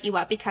things that light you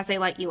up because they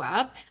light you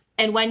up.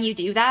 And when you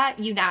do that,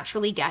 you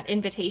naturally get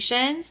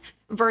invitations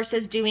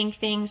versus doing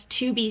things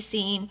to be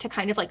seen to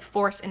kind of like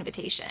force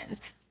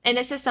invitations. And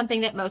this is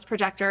something that most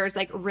projectors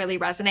like really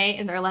resonate.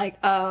 And they're like,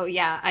 oh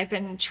yeah, I've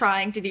been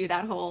trying to do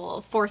that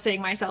whole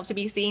forcing myself to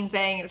be seen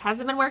thing. And it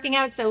hasn't been working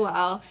out so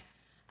well.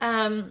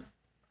 And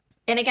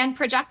again,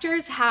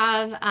 projectors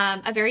have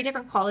a very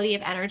different quality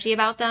of energy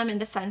about them, in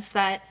the sense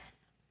that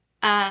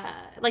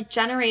like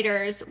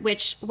generators,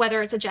 which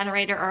whether it's a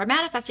generator or a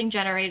manifesting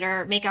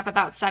generator, make up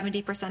about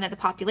 70% of the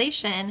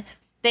population.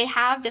 They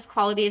have this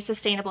quality of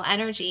sustainable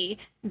energy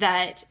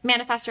that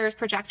manifestors,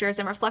 projectors,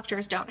 and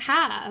reflectors don't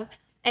have.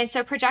 And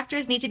so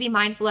projectors need to be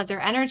mindful of their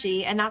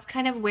energy. And that's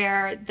kind of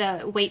where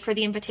the wait for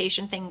the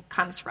invitation thing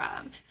comes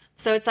from.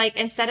 So it's like,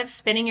 instead of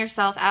spinning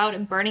yourself out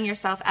and burning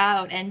yourself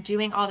out and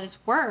doing all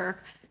this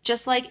work,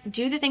 just like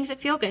do the things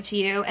that feel good to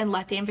you and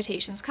let the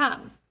invitations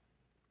come.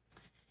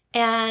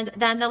 And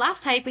then the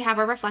last type we have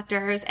are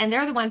reflectors, and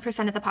they're the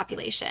 1% of the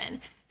population.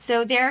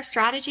 So their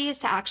strategy is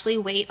to actually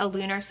wait a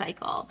lunar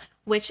cycle,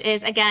 which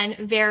is, again,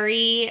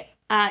 very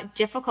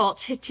difficult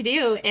to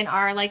do in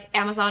our like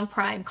Amazon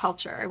Prime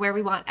culture where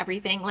we want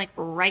everything like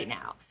right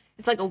now.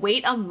 It's like,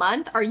 wait a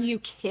month? Are you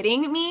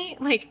kidding me?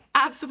 Like,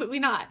 absolutely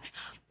not.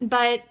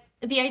 But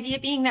the idea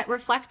being that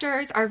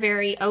reflectors are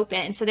very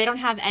open, so they don't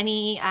have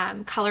any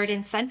colored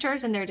in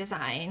centers in their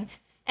design,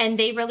 and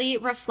they really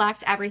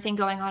reflect everything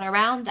going on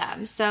around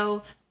them.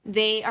 So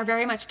they are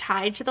very much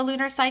tied to the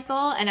lunar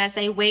cycle, and as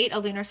they wait a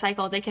lunar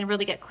cycle, they can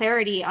really get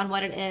clarity on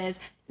what it is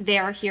they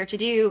are here to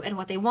do and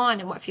what they want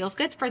and what feels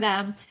good for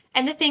them.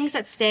 And the things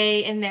that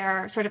stay in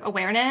their sort of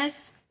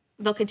awareness,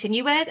 they'll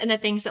continue with, and the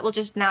things that will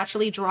just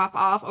naturally drop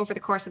off over the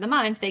course of the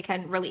month, they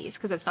can release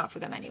because it's not for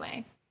them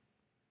anyway.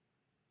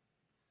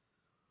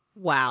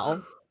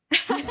 Wow.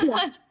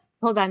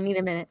 Hold on, need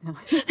a minute. No.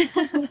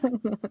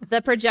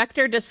 The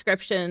projector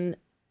description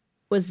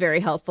was very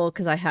helpful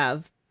because I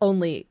have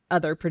only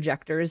other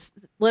projectors.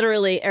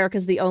 Literally,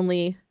 Erica's the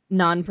only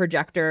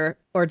non-projector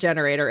or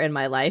generator in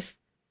my life,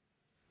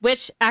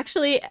 which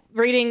actually,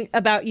 reading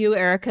about you,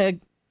 Erica,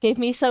 gave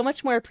me so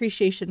much more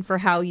appreciation for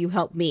how you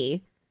help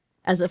me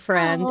as a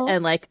friend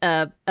and like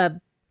a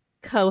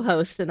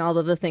co-host and all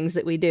of the things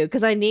that we do,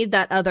 because I need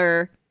that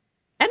other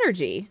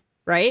energy,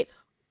 right?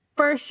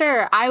 For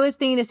sure. I was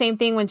thinking the same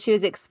thing when she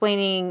was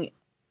explaining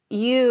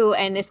you,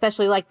 and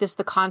especially like just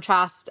the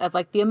contrast of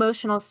like the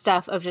emotional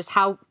stuff of just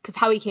how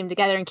we came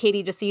together. And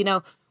Katie, just so you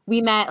know,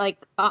 we met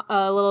like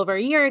a little over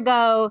a year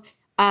ago,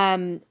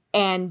 and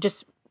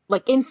just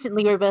like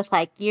instantly we were both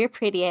like, you're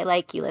pretty, I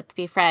like you, let's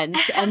be friends.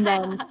 And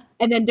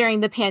then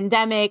during the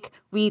pandemic,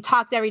 we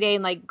talked every day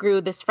and like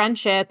grew this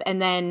friendship,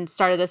 and then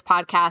started this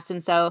podcast.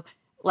 And so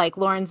like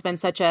Lauren's been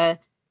such a,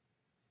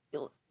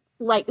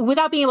 like,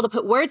 without being able to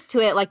put words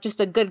to it, like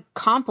just a good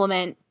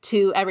compliment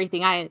to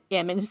everything I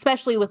am. And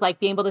especially with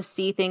like being able to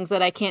see things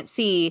that I can't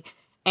see.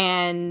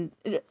 And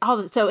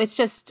so it's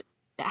just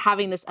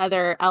having this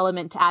other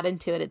element to add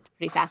into it. It's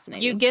pretty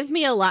fascinating. You give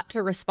me a lot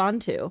to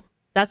respond to.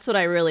 That's what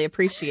I really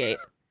appreciate.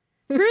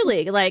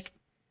 Truly, like,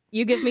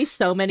 you give me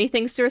so many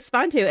things to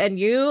respond to. And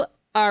you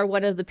are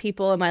one of the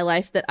people in my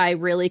life that I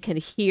really can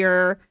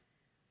hear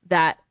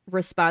that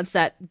response,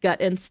 that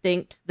gut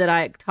instinct that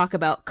I talk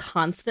about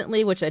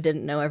constantly, which I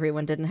didn't know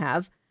everyone didn't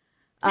have.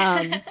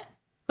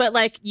 But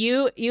like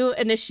you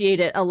initiate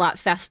it a lot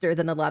faster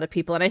than a lot of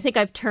people. And I think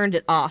I've turned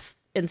it off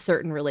in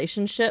certain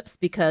relationships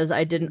because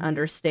I didn't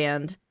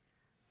understand.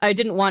 I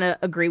didn't want to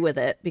agree with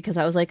it because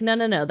I was like,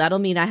 no, that'll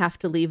mean I have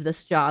to leave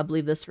this job,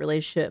 leave this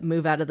relationship,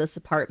 move out of this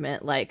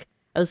apartment. Like,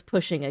 I was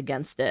pushing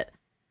against it.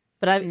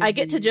 But I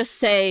get to just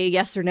say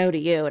yes or no to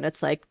you, and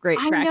it's like great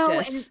practice. I know,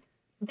 and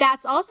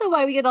that's also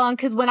why we get along,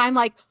 because when I'm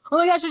like, oh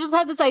my gosh, I just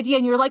had this idea,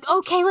 and you're like,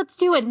 okay, let's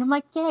do it. And I'm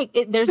like, yay.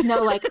 There's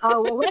no like,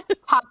 oh, well, let's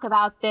talk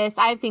about this.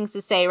 I have things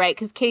to say, right?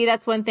 Because Katie,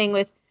 that's one thing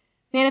with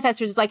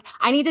manifestors is like,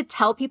 I need to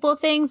tell people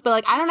things, but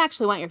like, I don't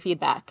actually want your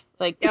feedback.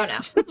 Like, oh no.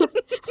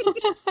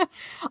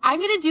 I'm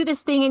going to do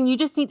this thing, and you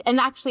just need, and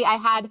actually I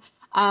had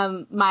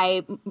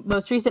my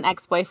most recent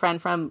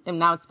ex-boyfriend from, and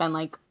now it's been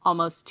like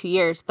almost 2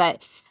 years,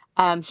 but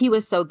he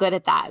was so good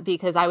at that,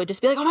 because I would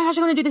just be like, oh my gosh,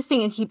 I'm going to do this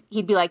thing. And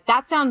he'd be like,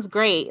 that sounds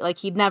great. Like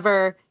he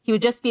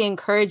would just be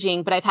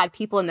encouraging. But I've had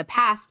people in the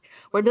past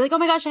where it'd be like, oh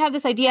my gosh, I have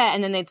this idea.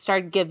 And then they'd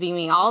start giving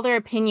me all their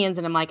opinions.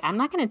 And I'm like, I'm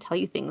not going to tell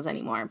you things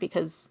anymore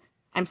because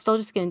I'm still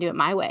just going to do it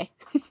my way.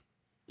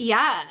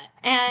 Yeah.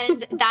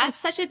 And that's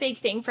such a big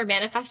thing for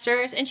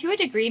manifestors, and to a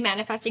degree,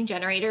 manifesting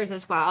generators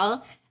as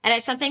well. And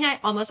it's something I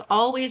almost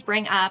always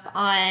bring up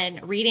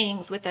on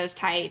readings with those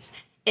types,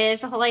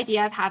 is the whole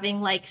idea of having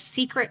like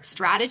secret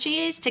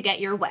strategies to get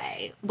your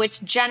way,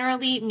 which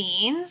generally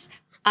means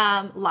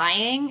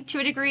lying to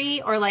a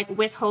degree, or like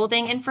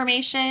withholding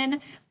information,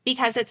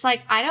 because it's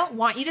like, I don't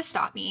want you to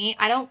stop me.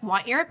 I don't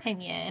want your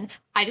opinion.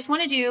 I just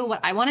want to do what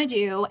I want to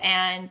do,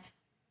 and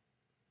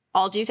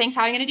I'll do things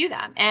how I'm going to do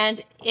them.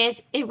 And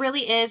it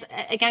really is,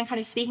 again, kind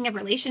of speaking of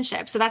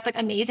relationships. So that's like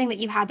amazing that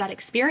you had that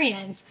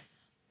experience.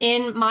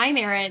 In my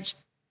marriage,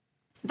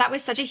 that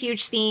was such a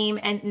huge theme,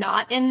 and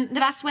not in the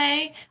best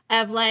way,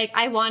 of like,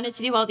 I wanted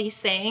to do all these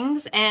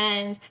things,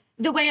 and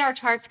the way our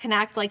charts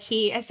connect, like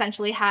he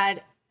essentially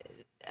had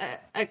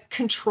a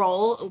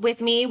control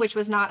with me, which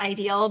was not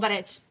ideal, but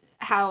it's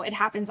how it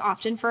happens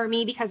often for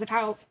me because of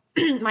how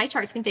my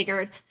chart's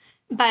configured.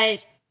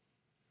 But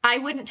I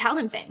wouldn't tell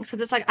him things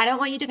because it's like, I don't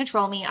want you to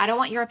control me. I don't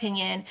want your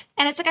opinion.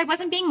 And it's like, I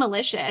wasn't being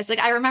malicious. Like,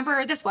 I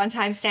remember this one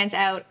time stands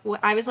out.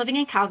 I was living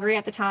in Calgary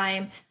at the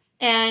time,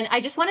 and I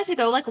just wanted to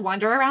go like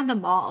wander around the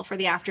mall for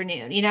the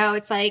afternoon. You know,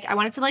 it's like, I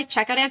wanted to like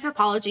check out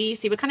Anthropologie,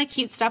 see what kind of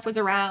cute stuff was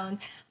around.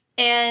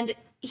 And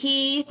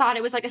he thought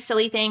it was like a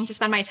silly thing to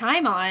spend my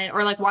time on,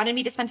 or like wanted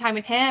me to spend time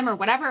with him or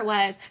whatever it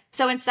was.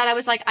 So instead I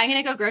was like, I'm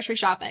going to go grocery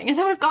shopping. And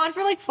I was gone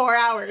for like 4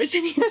 hours.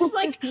 And he was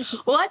like,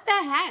 what the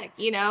heck,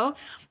 you know?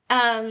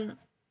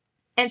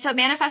 And so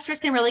manifestors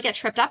can really get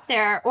tripped up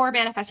there, or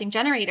manifesting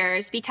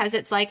generators, because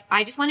it's like,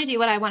 I just want to do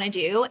what I want to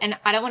do, and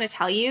I don't want to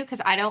tell you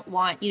because I don't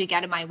want you to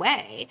get in my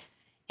way.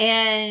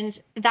 And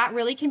that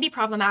really can be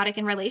problematic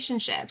in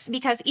relationships,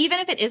 because even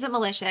if it isn't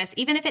malicious,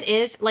 even if it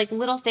is like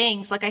little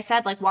things, like I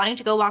said, like wanting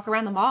to go walk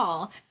around the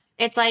mall,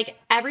 It's like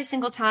every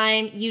single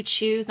time you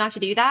choose not to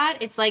do that,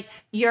 it's like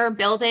you're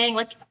building,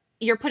 like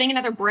you're putting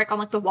another brick on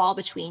like the wall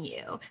between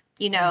you,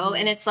 you know?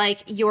 And it's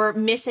like you're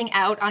missing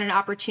out on an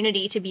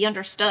opportunity to be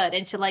understood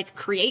and to like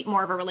create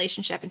more of a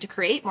relationship and to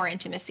create more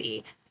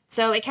intimacy.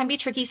 So it can be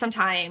tricky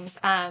sometimes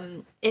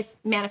if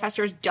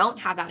manifestors don't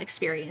have that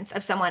experience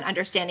of someone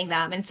understanding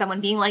them and someone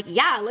being like,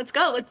 yeah, let's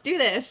go, let's do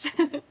this.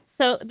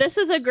 So this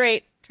is a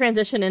great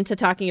transition into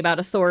talking about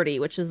authority,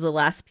 which is the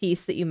last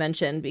piece that you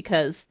mentioned,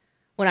 because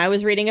when I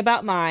was reading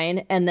about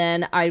mine and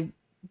then I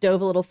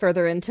dove a little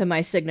further into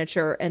my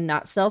signature and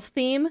not self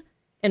theme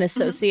in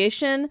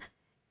association,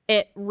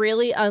 it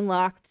really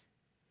unlocked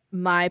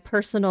my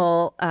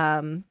personal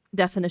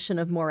definition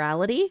of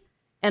morality.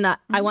 And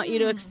I want you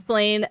to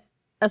explain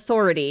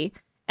authority,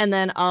 and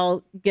then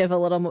I'll give a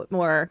little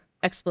more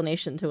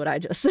explanation to what I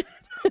just said.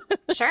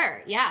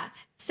 Sure. Yeah.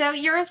 So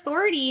your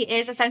authority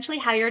is essentially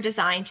how you're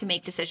designed to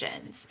make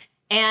decisions.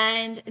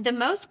 And the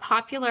most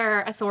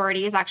popular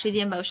authority is actually the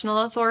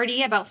emotional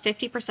authority. About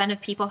 50%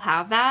 of people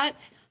have that.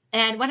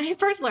 And when I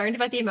first learned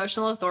about the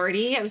emotional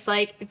authority, I was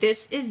like,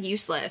 this is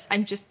useless.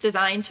 I'm just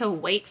designed to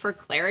wait for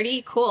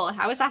clarity. Cool.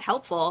 How is that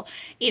helpful?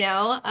 You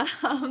know?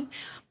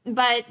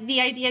 But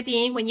the idea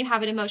being, when you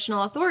have an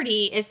emotional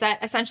authority, is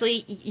that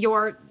essentially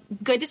your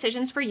good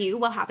decisions for you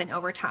will happen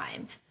over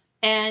time.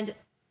 And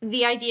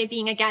the idea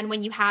being, again,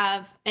 when you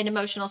have an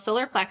emotional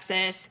solar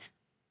plexus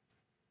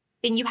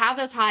and you have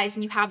those highs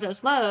and you have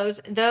those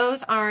lows,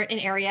 those aren't an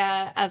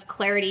area of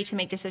clarity to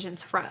make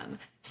decisions from.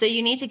 So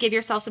you need to give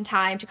yourself some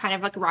time to kind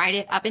of like ride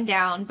it up and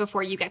down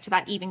before you get to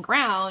that even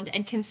ground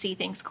and can see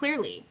things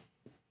clearly.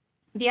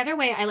 The other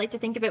way I like to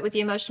think of it with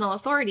the emotional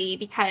authority,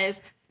 because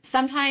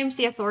sometimes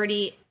the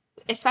authority,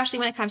 especially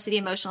when it comes to the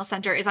emotional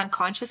center, is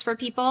unconscious for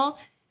people.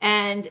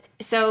 And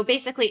so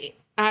basically,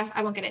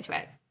 I won't get into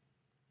it.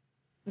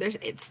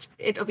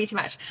 It'll be too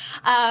much.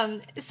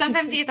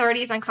 Sometimes the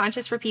authority is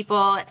unconscious for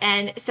people.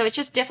 And so it's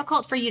just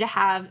difficult for you to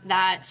have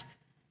that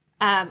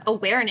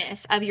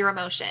awareness of your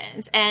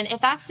emotions. And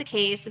if that's the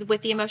case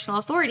with the emotional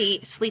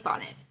authority, sleep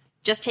on it.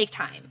 Just take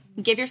time.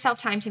 Give yourself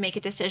time to make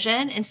a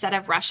decision instead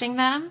of rushing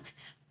them.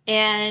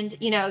 And,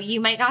 you know,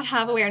 you might not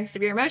have awareness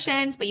of your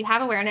emotions, but you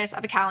have awareness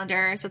of a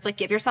calendar. So it's like,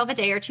 give yourself a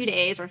day or 2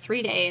 days or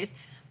 3 days.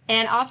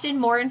 And often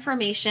more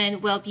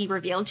information will be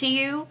revealed to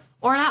you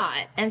or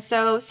not. And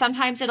so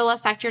sometimes it'll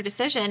affect your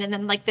decision. And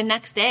then like the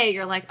next day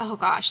you're like, oh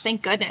gosh,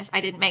 thank goodness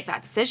I didn't make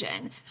that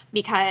decision,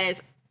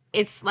 because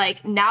it's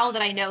like, now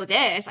that I know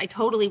this, I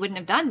totally wouldn't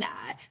have done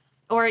that.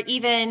 Or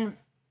even,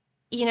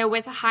 you know,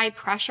 with high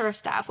pressure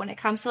stuff, when it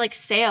comes to like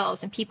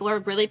sales and people are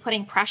really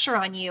putting pressure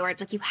on you, or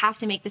it's like, you have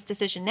to make this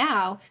decision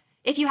now.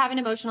 If you have an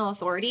emotional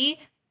authority,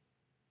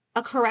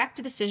 a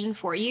correct decision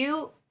for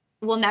you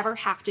will never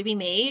have to be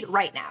made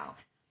right now.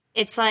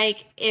 It's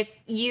like, if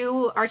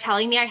you are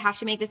telling me I have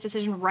to make this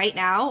decision right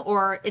now,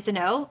 or it's a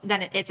no,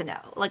 then it's a no.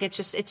 Like,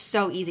 it's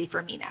so easy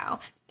for me now.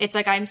 It's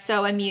like, I'm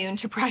so immune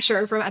to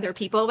pressure from other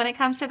people when it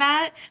comes to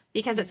that,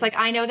 because it's like,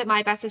 I know that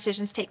my best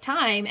decisions take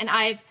time, and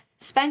I've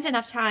spent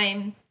enough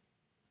time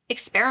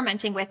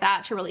experimenting with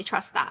that to really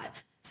trust that.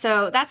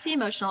 So that's the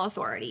emotional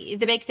authority.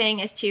 The big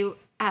thing is to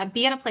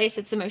be in a place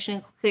that's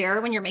emotionally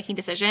clear when you're making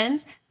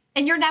decisions,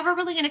 and you're never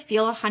really going to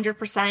feel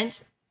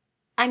 100%.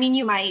 I mean,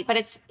 you might,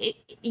 but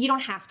you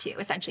don't have to,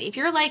 essentially. If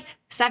you're like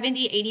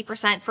 70,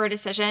 80% for a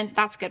decision,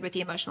 that's good with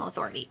the emotional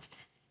authority.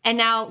 And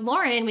now,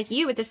 Lauren, with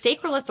you, with the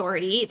sacral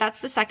authority,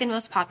 that's the second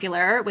most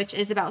popular, which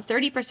is about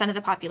 30% of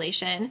the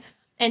population.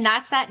 And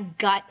that's that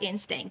gut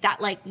instinct, that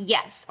like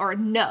yes or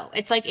no.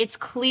 It's like, it's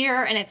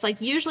clear, and it's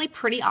like usually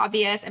pretty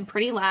obvious and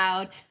pretty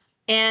loud.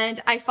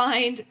 And I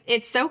find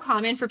it's so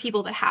common for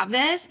people that have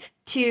this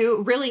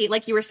to really,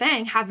 like you were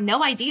saying, have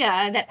no idea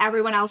that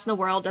everyone else in the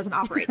world doesn't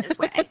operate this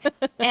way.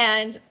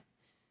 And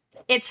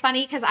it's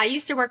funny because I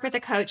used to work with a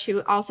coach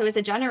who also is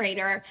a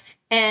generator,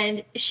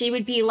 and she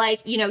would be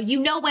like, you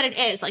know what it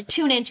is, like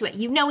tune into it,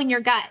 in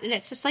your gut. And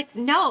it's just like,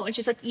 no. And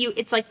she's like,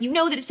 it's like,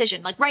 the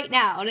decision, like right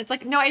now. And it's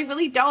like, no, I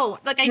really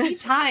don't. Like, I need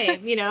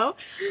time,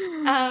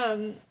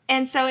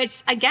 And so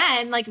it's,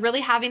 again, like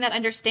really having that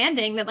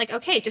understanding that like,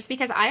 okay, just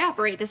because I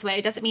operate this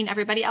way doesn't mean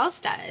everybody else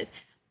does.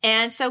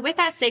 And so with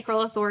that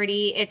sacral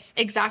authority, it's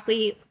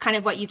exactly kind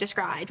of what you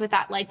described, with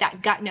that, like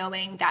that gut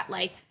knowing, that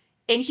like,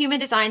 in human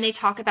design, they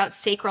talk about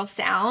sacral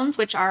sounds,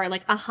 which are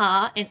like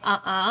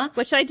and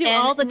which I do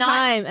all the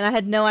time, and I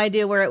had no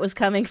idea where it was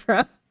coming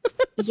from.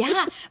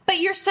 Yeah, but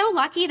you're so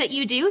lucky that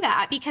you do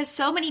that, because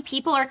so many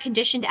people are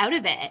conditioned out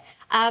of it,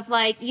 of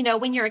like,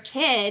 when you're a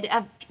kid,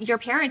 of your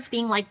parents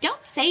being like,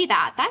 don't say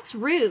that, that's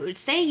rude,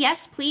 say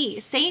yes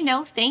please, say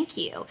no thank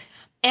you.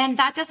 And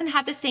that doesn't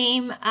have the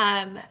same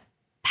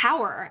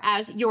power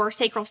as your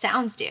sacral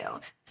sounds do.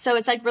 So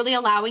it's like really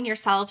allowing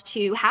yourself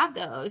to have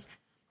those.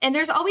 And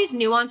there's always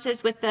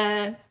nuances with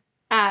the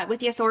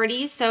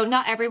authorities. So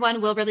not everyone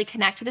will really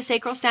connect to the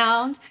sacral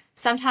sound.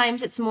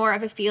 Sometimes it's more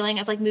of a feeling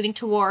of like moving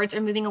towards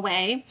or moving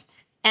away.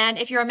 And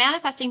if you're a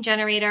manifesting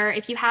generator,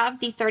 if you have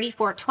the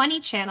 3420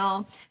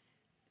 channel,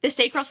 The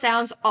sacral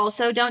sounds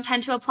also don't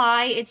tend to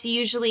apply. It's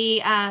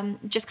usually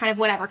just kind of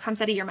whatever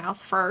comes out of your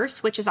mouth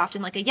first, which is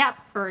often like a yep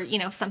or, you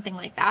know, something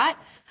like that.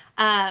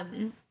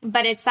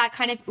 But it's that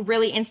kind of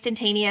really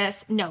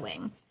instantaneous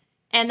knowing.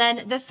 And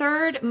then the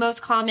third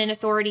most common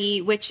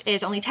authority, which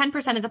is only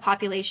 10% of the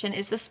population,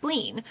 is the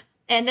spleen.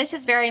 And this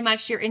is very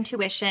much your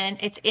intuition.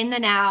 It's in the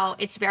now.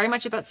 It's very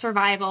much about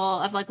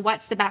survival of like,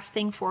 what's the best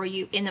thing for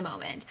you in the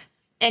moment.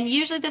 And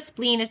usually the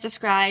spleen is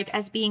described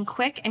as being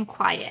quick and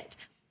quiet.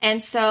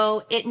 And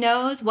so it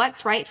knows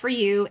what's right for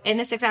you in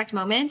this exact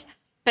moment,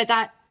 but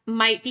that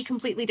might be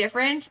completely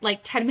different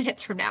like 10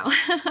 minutes from now.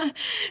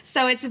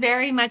 So it's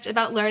very much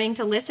about learning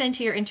to listen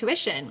to your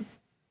intuition.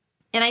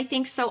 And I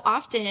think so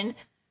often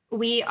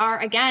we are,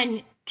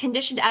 again,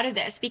 conditioned out of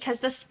this because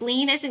the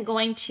spleen isn't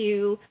going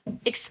to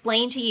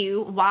explain to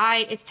you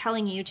why it's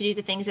telling you to do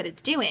the things that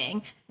it's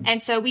doing.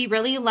 And so we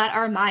really let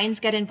our minds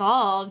get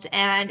involved.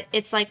 And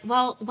it's like,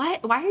 well, why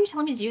are you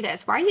telling me to do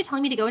this? Why are you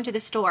telling me to go into the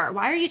store?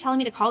 Why are you telling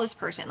me to call this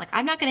person? Like,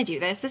 I'm not going to do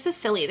this. This is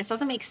silly. This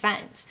doesn't make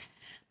sense.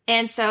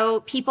 And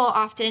so people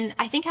often,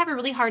 I think, have a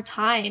really hard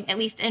time, at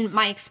least in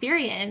my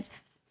experience.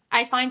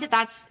 I find that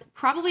that's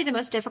probably the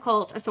most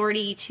difficult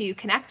authority to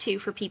connect to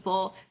for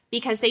people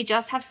because they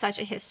just have such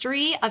a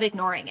history of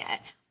ignoring it.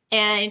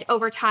 And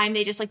over time,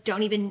 they just like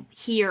don't even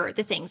hear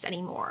the things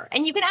anymore.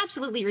 And you can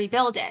absolutely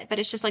rebuild it, but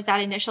it's just like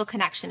that initial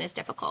connection is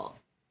difficult.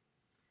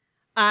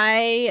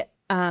 I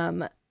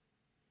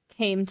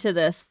came to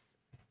this,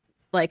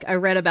 like I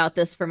read about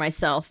this for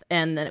myself,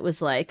 and then it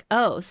was like,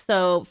 oh,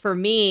 so for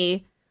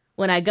me,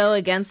 when I go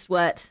against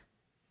what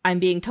I'm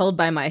being told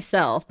by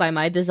myself, by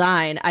my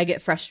design, I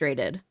get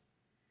frustrated.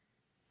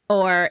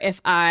 Or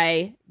if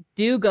I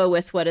do go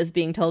with what is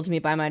being told to me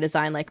by my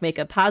design, like make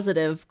a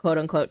positive quote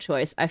unquote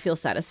choice, I feel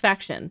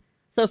satisfaction.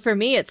 So for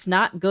me, it's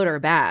not good or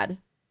bad.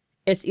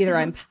 It's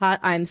either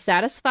I'm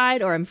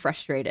satisfied or I'm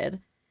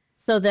frustrated.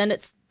 So then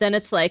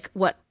it's like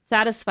what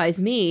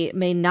satisfies me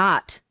may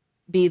not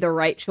be the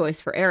right choice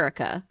for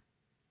Erica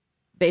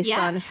based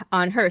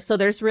on her. So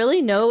there's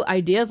really no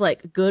idea of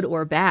like good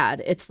or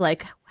bad. It's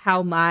like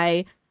how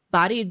my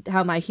body,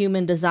 how my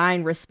human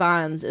design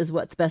responds is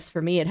what's best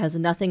for me. It has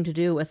nothing to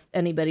do with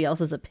anybody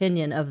else's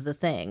opinion of the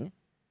thing.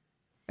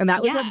 And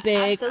that was a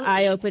big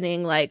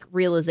eye-opening like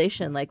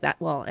realization like that.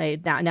 Well,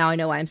 now I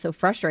know why I'm so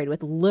frustrated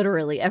with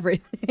literally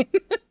everything.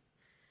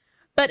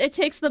 But it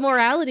takes the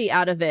morality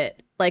out of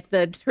it, like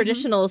the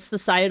traditional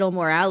societal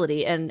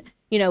morality. And,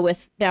 you know,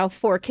 with now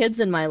 4 kids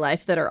in my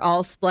life that are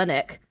all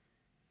splenic,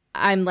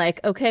 I'm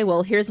like, okay,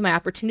 well, here's my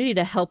opportunity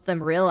to help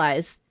them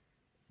realize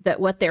that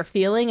what they're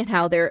feeling and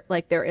how their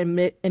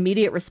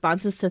immediate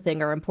responses to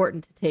things are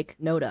important to take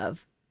note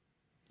of.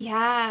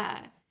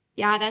 Yeah,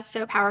 that's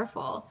so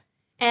powerful.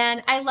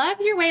 And I love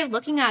your way of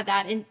looking at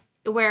that, and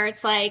where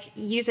it's like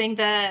using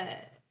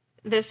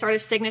this sort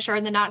of signature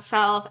in the not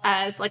self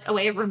as like a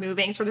way of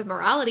removing sort of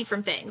morality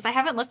from things. I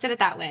haven't looked at it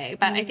that way,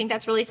 but I think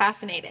that's really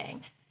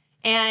fascinating.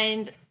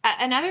 And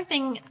another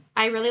thing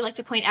I really like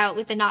to point out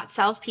with the not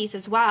self piece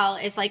as well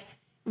is like,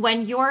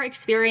 when you're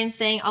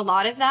experiencing a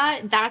lot of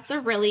that, that's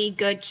a really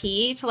good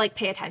key to like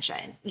pay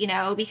attention, you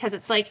know, because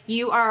it's like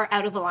you are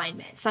out of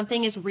alignment.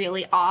 Something is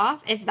really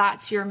off if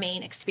that's your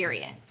main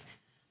experience.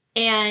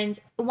 And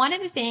one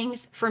of the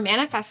things for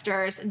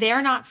manifestors,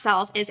 their not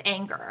self is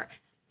anger.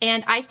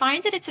 And I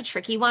find that it's a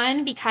tricky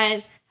one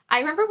because I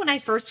remember when I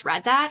first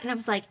read that and I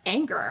was like,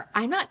 anger?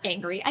 I'm not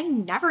angry. I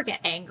never get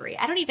angry.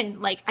 I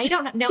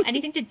don't know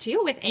anything to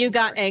do with anger. You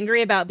got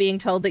angry about being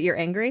told that you're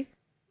angry?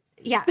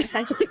 Yeah,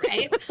 essentially,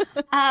 right?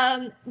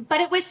 But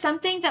it was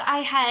something that I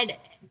had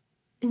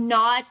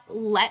not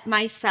let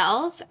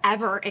myself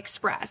ever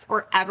express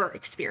or ever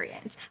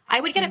experience.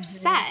 I would get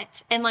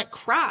upset and like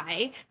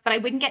cry, but I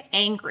wouldn't get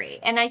angry.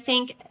 And I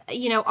think,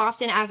 you know,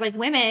 often as like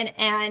women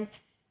and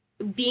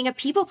being a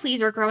people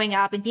pleaser growing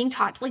up and being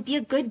taught to like be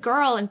a good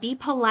girl and be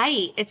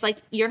polite, it's like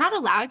you're not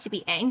allowed to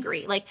be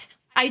angry. Like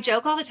I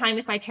joke all the time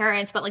with my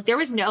parents, but like there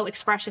was no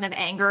expression of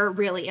anger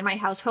really in my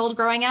household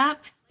growing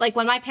up. Like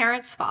when my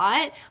parents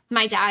fought,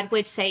 my dad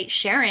would say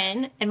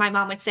Sharon and my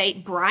mom would say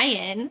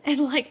Brian. And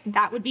like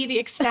that would be the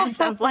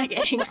extent of like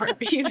anger,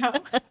 you know?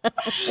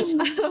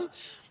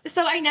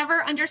 So I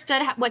never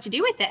understood what to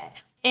do with it.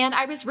 And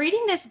I was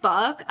reading this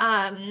book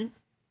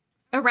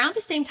around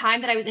the same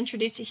time that I was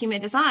introduced to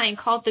human design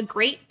called The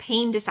Great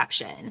Pain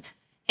Deception.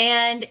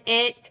 And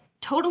it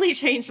totally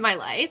changed my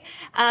life.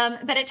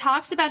 But it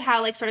talks about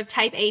how like sort of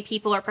type A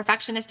people or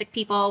perfectionistic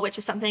people, which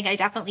is something I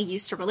definitely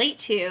used to relate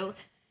to,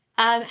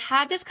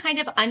 had this kind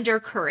of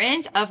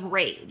undercurrent of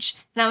rage.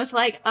 And I was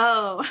like,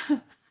 oh,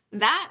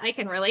 that I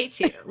can relate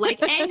to.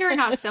 Like anger,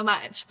 not so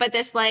much, but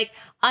this like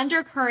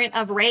undercurrent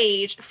of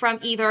rage from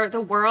either the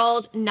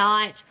world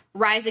not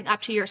rising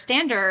up to your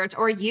standards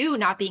or you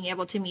not being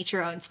able to meet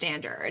your own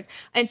standards.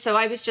 And so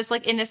I was just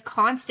like in this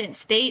constant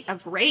state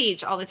of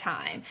rage all the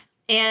time.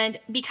 And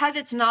because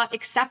it's not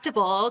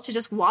acceptable to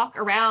just walk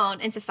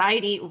around in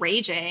society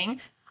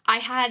raging, I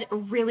had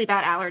really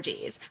bad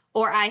allergies,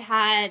 or I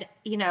had,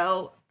 you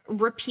know,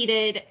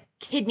 repeated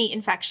kidney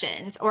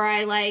infections, or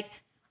I like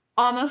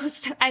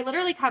I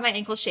literally cut my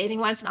ankle shaving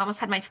once and almost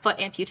had my foot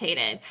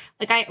amputated.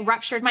 Like I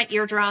ruptured my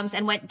eardrums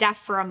and went deaf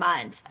for a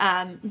month,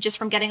 just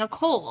from getting a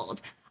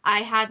cold.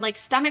 I had like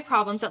stomach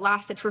problems that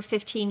lasted for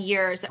 15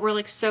 years that were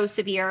like so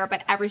severe,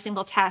 but every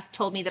single test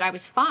told me that I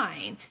was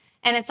fine.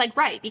 And it's like,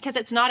 right, because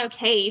it's not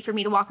okay for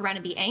me to walk around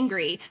and be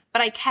angry,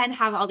 but I can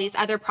have all these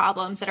other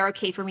problems that are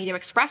okay for me to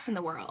express in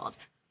the world.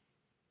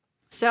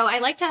 So I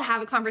like to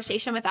have a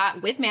conversation with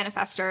that with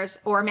manifestors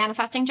or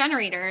manifesting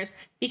generators,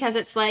 because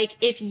it's like,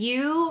 if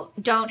you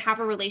don't have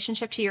a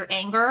relationship to your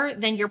anger,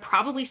 then you're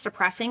probably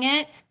suppressing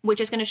it, which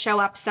is going to show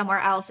up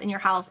somewhere else in your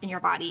health, in your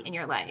body, in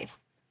your life.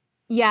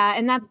 Yeah.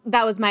 And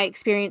that was my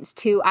experience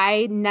too.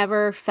 I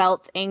never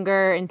felt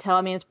anger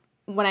until,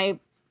 when I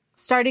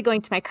started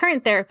going to my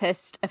current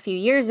therapist a few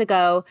years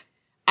ago.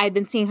 I'd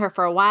been seeing her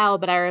for a while,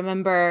 but I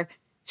remember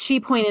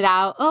she pointed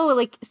out,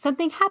 like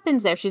something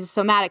happens there. She's a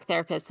somatic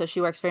therapist, so she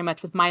works very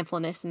much with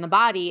mindfulness in the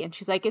body. And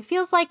she's like, it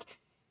feels like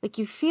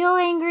you feel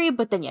angry,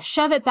 but then you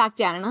shove it back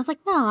down. And I was like,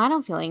 no, I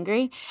don't feel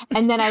angry.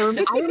 And then I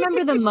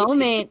remember the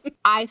moment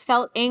I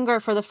felt anger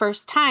for the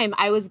first time.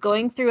 I was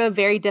going through a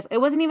very it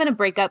wasn't even a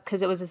breakup,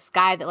 because it was this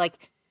guy that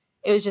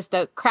it was just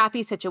a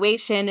crappy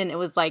situation. And it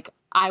was like,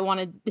 I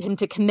wanted him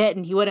to commit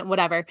and he wouldn't,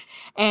 whatever.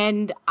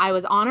 And I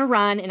was on a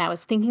run and I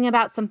was thinking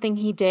about something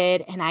he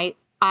did. And I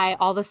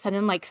all of a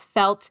sudden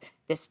felt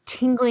this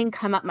tingling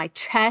come up my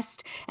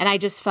chest. And I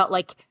just felt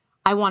like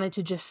I wanted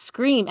to just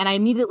scream.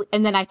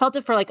 And then I felt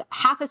it for like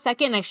half a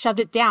second and I shoved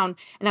it down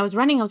and I was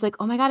running. I was like,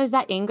 oh my God, is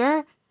that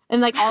anger?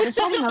 And all of a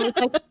sudden I was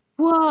like,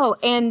 whoa.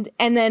 And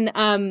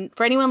then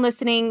for anyone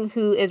listening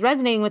who is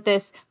resonating with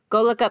this,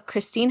 go look up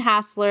Christine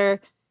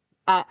Hassler,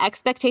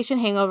 Expectation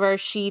Hangover.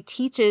 She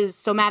teaches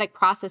somatic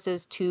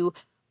processes to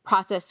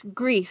process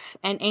grief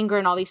and anger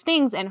and all these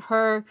things. And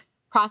her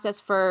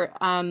process for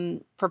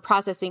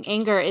processing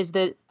anger is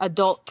the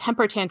adult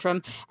temper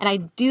tantrum. And I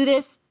do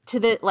this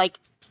to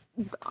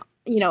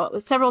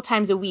several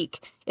times a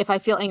week. If I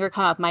feel anger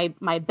come up,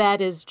 my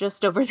bed is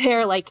just over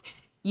there.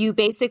 You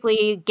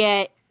basically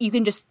you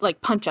can just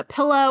punch a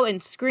pillow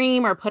and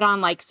scream, or put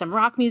on some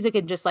rock music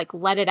and just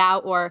let it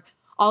out. Or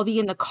I'll be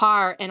in the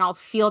car and I'll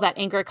feel that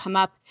anger come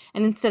up.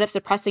 And instead of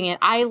suppressing it,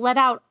 I let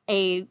out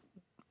a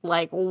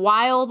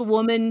wild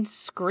woman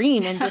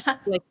scream and just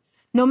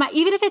no matter,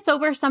 even if it's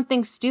over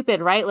something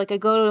stupid, right? I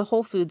go to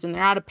Whole Foods and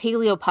they're out of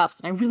Paleo Puffs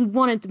and I really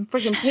wanted some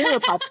freaking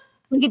Paleo Puffs.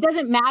 It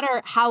doesn't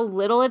matter how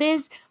little it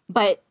is,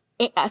 but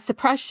a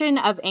suppression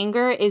of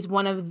anger is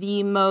one of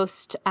the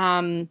most,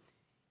 you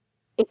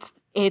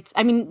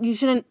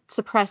shouldn't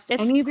suppress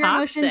any of your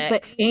emotions,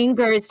 but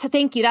anger is,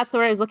 thank you, that's the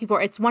word I was looking for.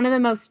 It's one of the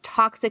most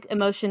toxic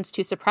emotions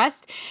to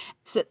suppress.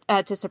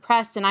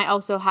 And I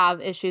also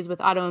have issues with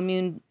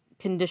autoimmune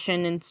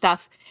condition and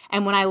stuff.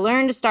 And when I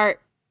learned to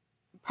start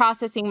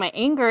processing my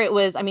anger, it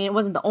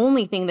wasn't the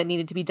only thing that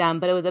needed to be done,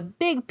 but it was a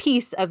big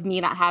piece of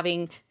me not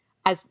having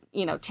as,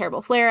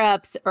 terrible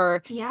flare-ups,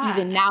 or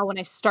even now when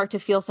I start to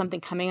feel something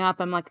coming up,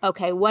 I'm like,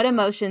 okay, what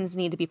emotions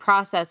need to be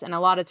processed? And a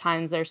lot of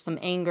times there's some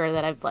anger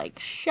that I've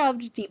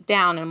shoved deep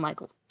down, and I'm like,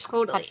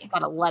 totally, I just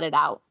gotta let it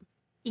out.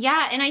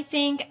 Yeah. And I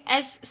think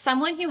as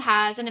someone who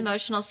has an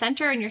emotional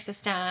center in your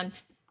system,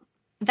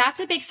 that's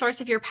a big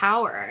source of your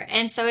power.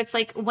 And so it's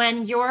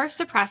when you're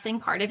suppressing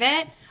part of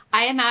it,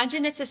 I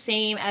imagine it's the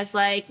same as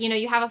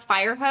you have a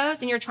fire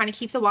hose and you're trying to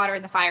keep the water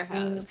in the fire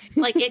hose.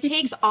 It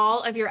takes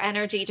all of your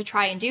energy to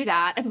try and do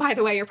that. And by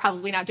the way, you're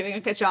probably not doing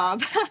a good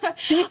job.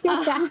 But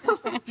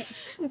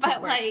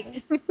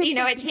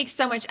it takes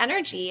so much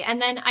energy. And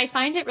then I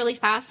find it really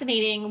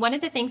fascinating. One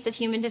of the things that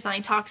human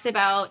design talks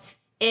about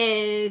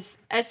is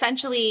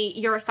essentially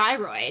your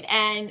thyroid.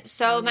 And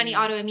so many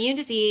autoimmune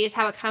disease,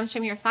 how it comes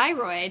from your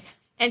thyroid.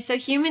 And so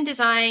human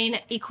design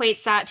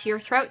equates that to your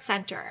throat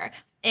center.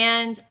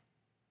 And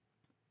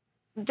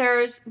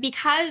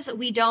because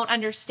we don't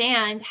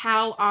understand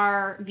how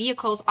our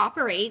vehicles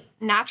operate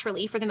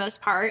naturally for the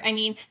most part.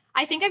 I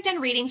think I've done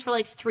readings for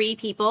 3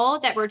 people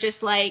that were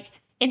just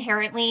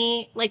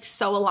inherently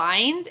so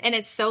aligned. And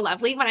it's so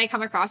lovely when I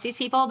come across these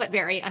people, but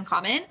very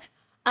uncommon.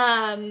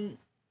 And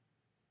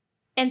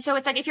so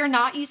it's if you're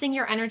not using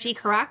your energy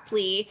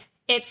correctly,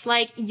 it's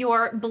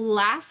you're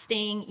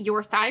blasting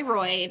your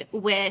thyroid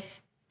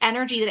with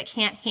energy that it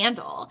can't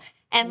handle.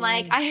 And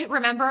I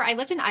remember I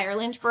lived in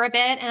Ireland for a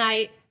bit,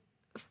 and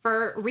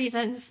for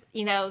reasons,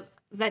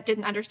 that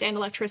didn't understand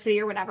electricity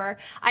or whatever,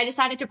 I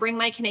decided to bring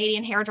my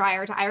Canadian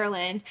hairdryer to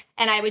Ireland.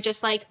 And I would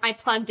just I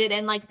plugged it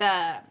in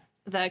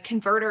the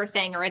converter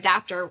thing or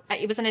adapter.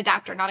 It was an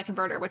adapter, not a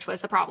converter, which was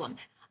the problem.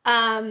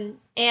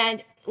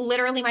 And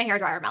literally my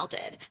hairdryer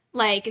melted.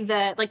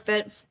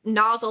 The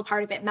nozzle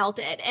part of it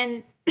melted.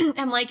 And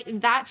I'm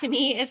that to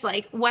me is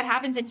what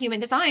happens in human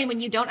design when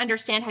you don't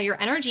understand how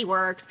your energy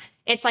works.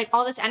 It's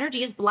all this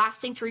energy is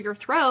blasting through your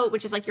throat,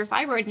 which is your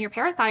thyroid and your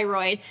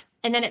parathyroid.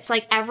 And then it's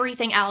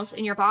everything else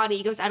in your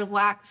body goes out of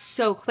whack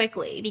so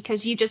quickly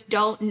because you just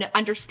don't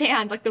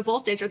understand the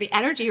voltage or the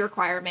energy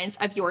requirements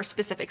of your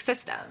specific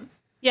system.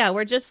 Yeah,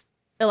 we're just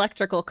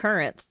electrical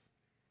currents.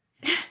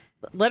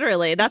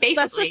 Literally. That's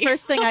the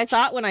first thing I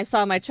thought when I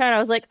saw my chart. I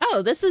was like,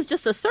 oh, this is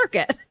just a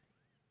circuit.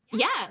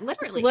 Yeah, It's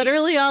literally.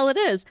 literally all it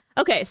is.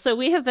 Okay, so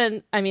we have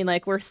been, I mean,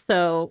 like, we're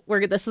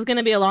this is going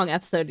to be a long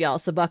episode, y'all,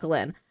 so buckle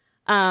in.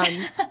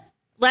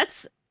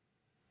 Let's,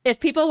 if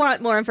people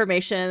want more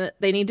information,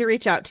 they need to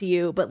reach out to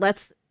you, but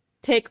let's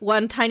take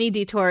one tiny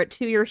detour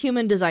to your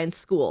human design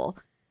school.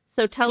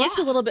 So tell us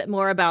a little bit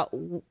more about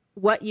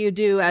what you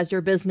do as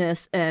your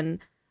business and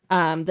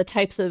the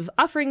types of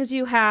offerings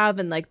you have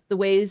and like the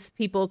ways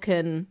people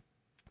can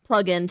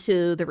plug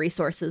into the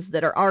resources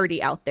that are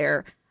already out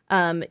there,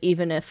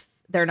 even if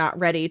they're not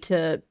ready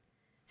to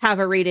have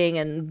a reading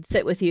and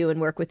sit with you and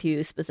work with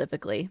you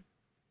specifically.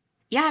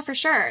 Yeah, for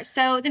sure.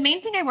 So the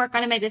main thing I work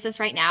on in my business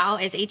right now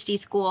is HD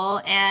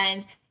School,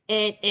 and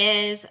it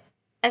is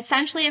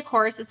essentially a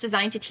course that's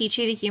designed to teach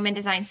you the human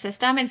design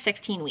system in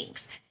 16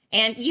 weeks.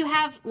 And you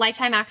have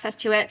lifetime access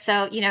to it.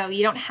 So, you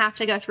don't have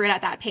to go through it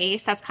at that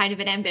pace. That's kind of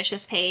an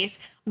ambitious pace.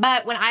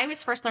 But when I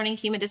was first learning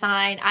human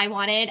design, I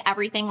wanted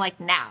everything like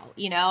now.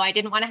 I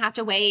didn't want to have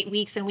to wait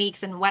weeks and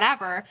weeks and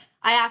whatever.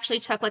 I actually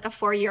took like a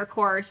 4-year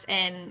course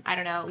in, I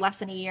don't know, less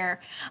than a year,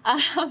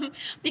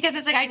 because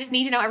it's like, I just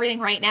need to know everything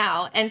right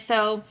now. And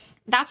so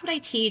that's what I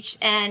teach.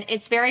 And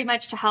it's very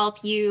much to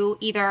help you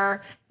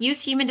either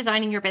use human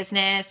design in your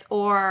business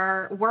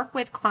or work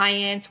with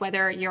clients,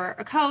 whether you're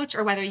a coach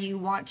or whether you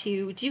want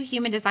to do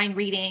human design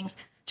readings,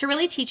 to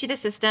really teach you the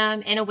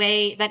system in a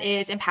way that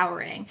is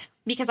empowering.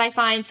 Because I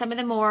find some of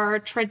the more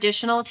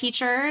traditional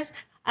teachers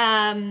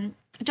don't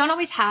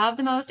always have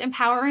the most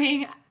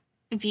empowering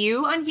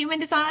view on human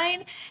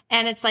design.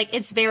 And it's like,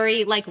 it's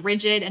very like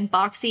rigid and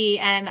boxy.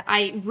 And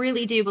I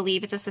really do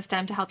believe it's a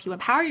system to help you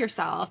empower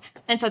yourself.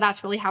 And so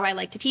that's really how I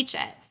like to teach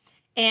it.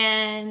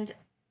 And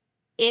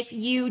if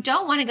you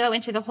don't want to go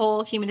into the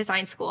whole human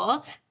design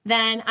school,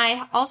 then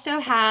I also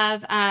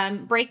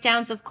have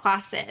breakdowns of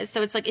classes.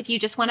 So it's like, if you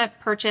just want to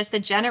purchase the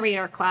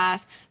generator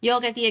class,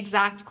 you'll get the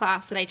exact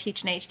class that I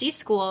teach in HD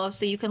School.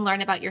 So you can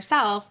learn about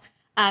yourself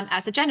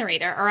as a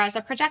generator or as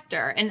a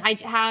projector. And I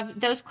have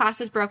those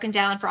classes broken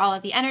down for all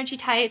of the energy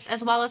types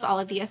as well as all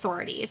of the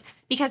authorities,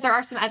 because there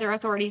are some other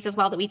authorities as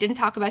well that we didn't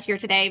talk about here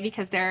today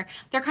because they're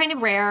kind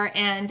of rare.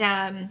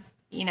 And,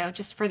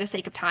 just for the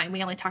sake of time,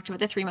 we only talked about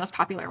the 3 most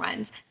popular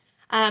ones.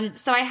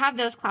 So I have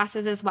those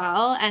classes as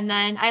well. And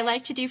then I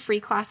like to do free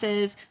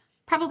classes,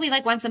 probably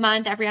like once a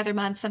month, every other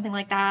month, something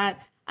like that.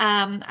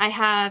 I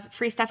have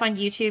free stuff on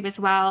YouTube as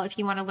well, if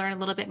you want to learn a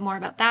little bit more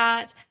about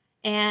that.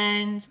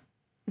 And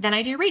then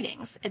I do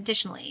readings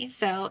additionally.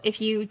 So if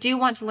you do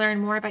want to learn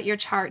more about your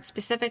chart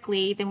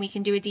specifically, then we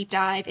can do a deep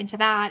dive into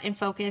that and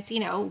focus,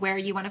 where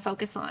you want to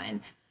focus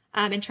on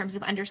in terms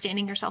of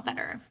understanding yourself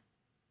better.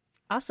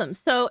 Awesome.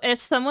 So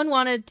if someone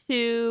wanted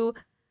to,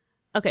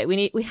 okay,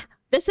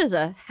 this is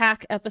a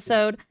hack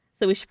episode,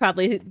 so we should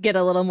probably get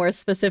a little more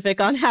specific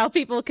on how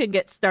people can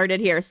get started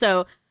here.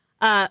 So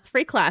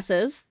free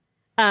classes,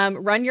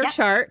 run your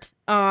chart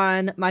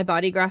on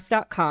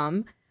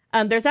mybodygraph.com.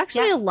 There's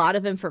actually a lot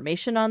of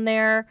information on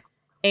there,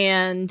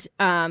 and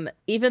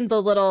even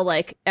the little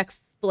like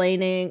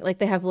explaining, like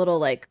they have little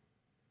like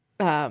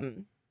they're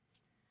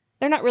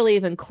not really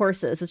even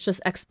courses, it's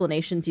just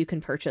explanations you can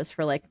purchase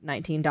for like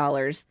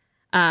 $19.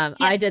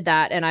 I did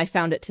that and I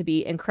found it to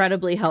be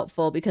incredibly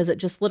helpful because it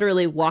just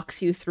literally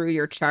walks you through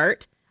your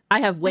chart. I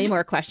have way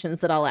more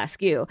questions that I'll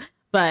ask you,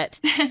 but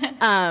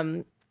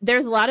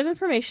there's a lot of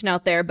information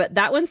out there, but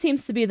that one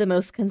seems to be the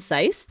most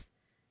concise.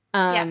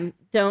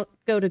 Don't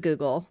go to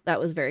Google. That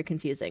was very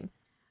confusing.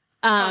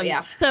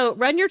 So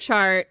run your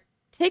chart,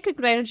 take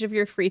advantage of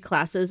your free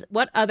classes.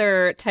 What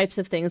other types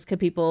of things could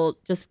people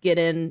just get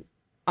in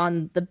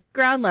on the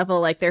ground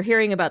level? Like they're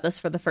hearing about this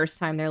for the first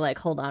time. They're like,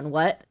 hold on,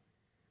 what?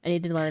 I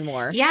need to learn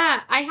more.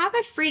 Yeah, I have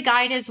a free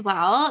guide as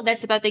well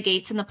that's about the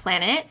gates and the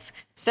planets.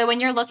 So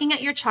when you're looking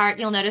at your chart,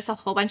 you'll notice a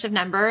whole bunch of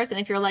numbers. And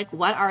if you're like,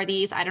 what are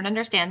these? I don't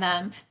understand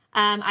them.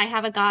 I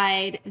have a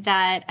guide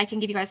that I can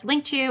give you guys a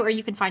link to, or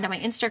you can find on my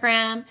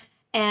Instagram.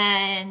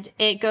 And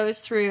it goes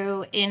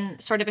through in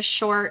sort of a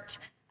short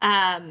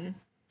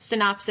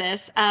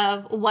synopsis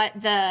of what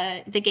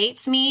the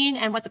gates mean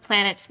and what the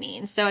planets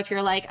mean. So if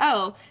you're like,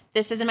 oh,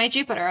 this is in my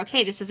Jupiter,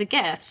 okay, this is a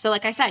gift. So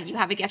like I said, you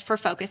have a gift for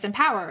focus and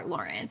power,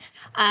 Lauren.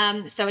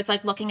 So it's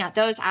like looking at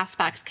those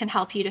aspects can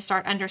help you to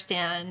start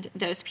understand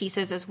those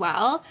pieces as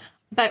well.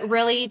 But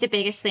really the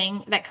biggest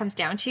thing that comes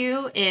down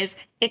to is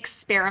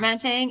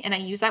experimenting. And I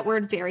use that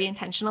word very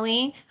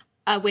intentionally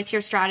with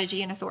your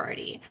strategy and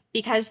authority,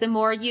 because the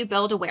more you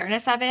build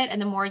awareness of it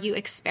and the more you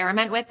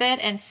experiment with it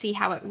and see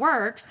how it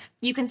works,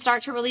 you can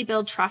start to really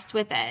build trust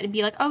with it and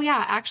be like, oh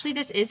yeah, actually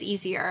this is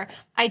easier.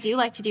 I do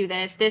like to do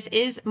this. This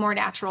is more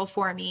natural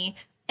for me.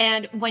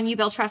 And when you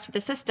build trust with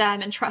the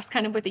system and trust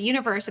kind of with the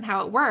universe and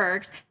how it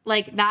works,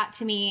 like that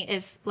to me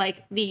is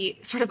like the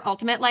sort of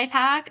ultimate life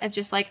hack of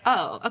just like,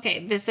 oh,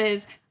 okay, this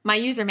is my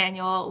user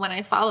manual. When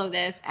I follow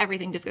this,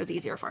 everything just goes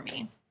easier for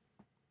me.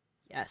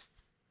 Yes.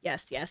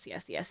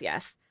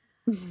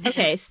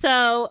 Okay,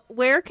 so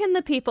where can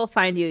the people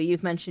find you?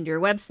 You've mentioned your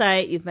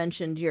website, you've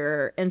mentioned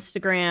your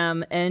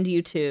Instagram and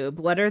YouTube.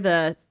 What are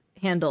the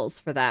handles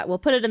for that? We'll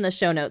put it in the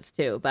show notes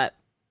too, but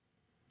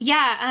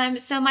Yeah.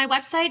 So my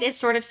website is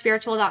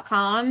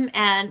sortofspiritual.com,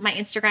 and my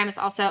Instagram is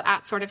also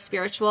at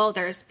sortofspiritual.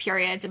 There's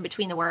periods in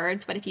between the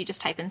words, but if you just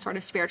type in Sort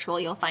of Spiritual,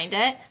 you'll find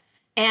it.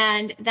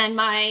 And then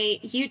my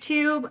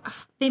YouTube,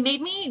 they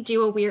made me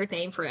do a weird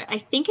name for it. I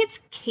think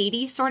it's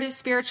Katie Sort of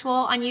Spiritual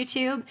on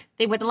YouTube.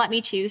 They wouldn't let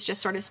me choose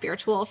just Sort of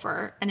Spiritual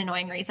for an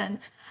annoying reason.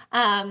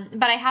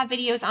 But I have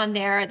videos on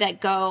there that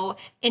go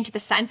into the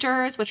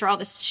centers, which are all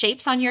the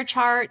shapes on your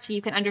chart, so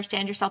you can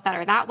understand yourself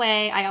better that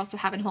way. I also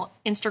have a whole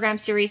Instagram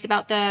series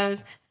about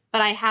those.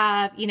 But I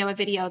have, a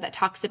video that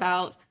talks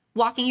about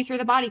walking you through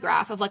the body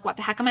graph of like, what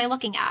the heck am I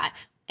looking at?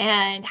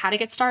 And how to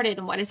get started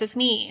and what does this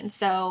mean?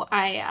 So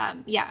I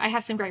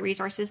have some great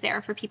resources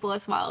there for people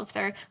as well if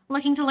they're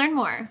looking to learn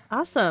more.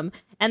 Awesome.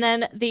 And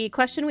then the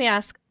question we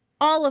ask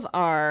all of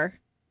our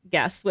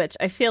guests, which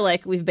I feel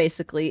like we've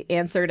basically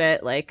answered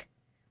it, like,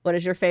 what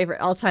is your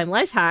favorite all-time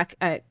life hack?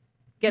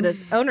 Get an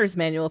owner's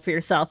manual for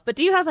yourself. But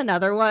do you have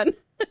another one?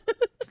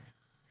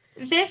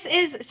 This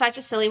is such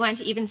a silly one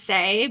to even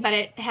say, but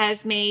it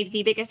has made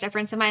the biggest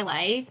difference in my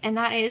life, and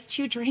that is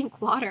to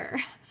drink water.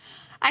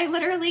 I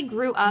literally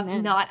grew up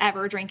not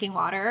ever drinking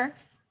water.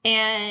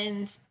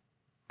 And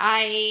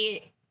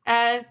I,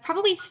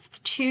 probably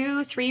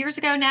 2-3 years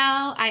ago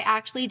now, I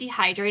actually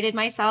dehydrated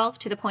myself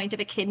to the point of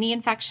a kidney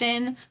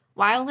infection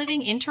while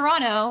living in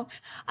Toronto,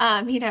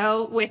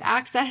 with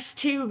access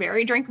to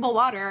very drinkable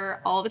water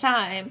all the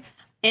time.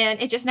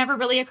 And it just never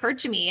really occurred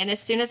to me. And as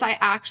soon as I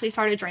actually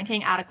started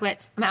drinking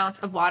adequate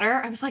amounts of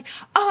water, I was like,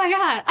 oh my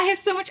God, I have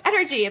so much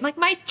energy. And like,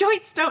 my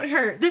joints don't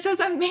hurt. This is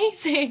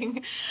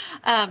amazing.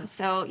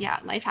 So yeah,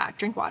 life hack,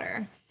 drink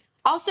water.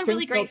 Also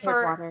really great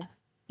for water.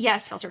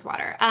 Yes, filtered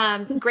water.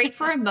 Great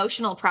for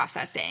emotional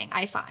processing,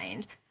 I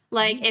find.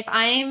 Like if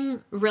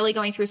I'm really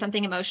going through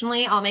something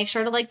emotionally, I'll make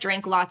sure to like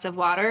drink lots of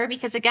water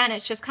because again,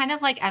 it's just kind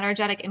of like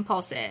energetic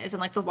impulses and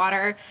like the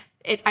water,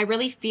 I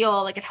really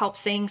feel like it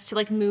helps things to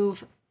like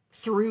move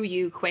through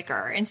you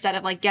quicker instead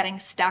of like getting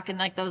stuck in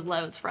like those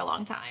loads for a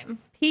long time.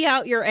 Pee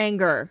out your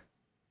anger.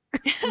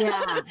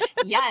 Yeah.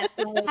 Yes.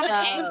 Have an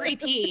angry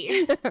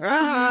pee.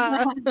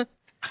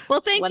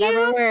 Well, thank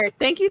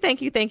you.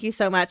 Thank you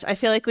so much. I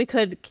feel like we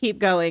could keep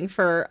going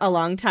for a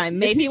long time.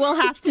 Maybe we'll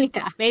have to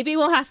maybe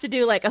we'll have to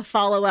do like a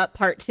follow-up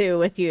part 2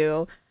 with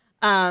you.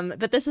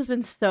 But this has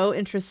been so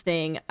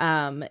interesting.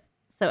 So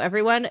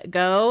everyone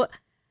go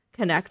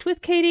connect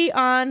with Katie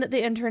on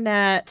the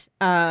internet.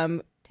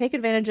 Take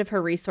advantage of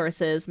her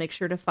resources. Make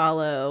sure to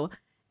follow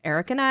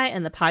Eric and I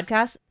and the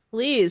podcast.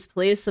 Please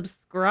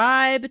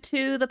subscribe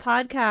to the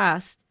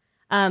podcast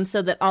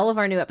so that all of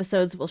our new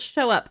episodes will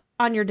show up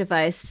on your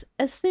device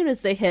as soon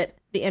as they hit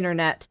the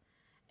internet.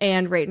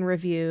 And rate and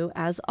review.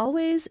 As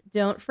always,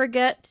 don't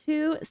forget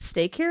to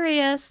stay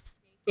curious.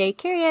 Stay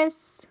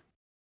curious.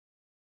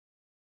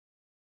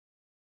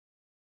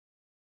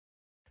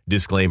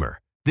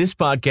 Disclaimer. This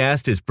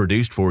podcast is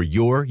produced for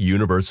your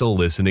universal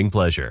listening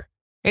pleasure.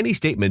 Any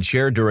statements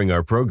shared during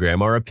our program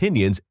are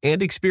opinions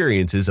and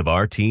experiences of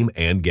our team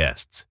and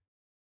guests.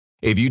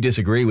 If you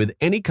disagree with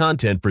any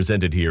content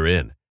presented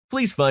herein,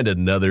 please find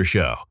another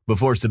show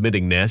before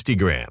submitting nasty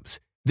grams.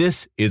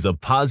 This is a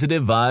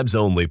positive vibes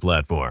only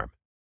platform.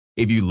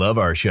 If you love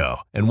our show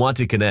and want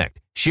to connect,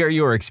 share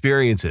your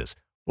experiences,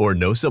 or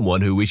know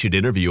someone who we should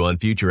interview on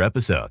future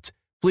episodes,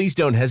 please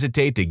don't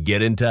hesitate to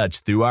get in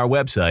touch through our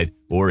website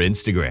or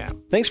Instagram.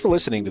 Thanks for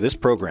listening to this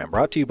program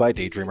brought to you by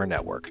Daydreamer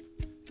Network.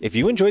 If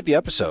you enjoyed the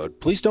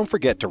episode, please don't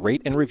forget to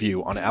rate and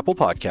review on Apple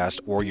Podcasts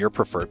or your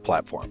preferred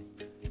platform.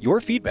 Your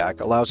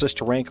feedback allows us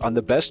to rank on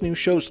the best new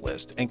shows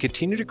list and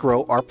continue to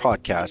grow our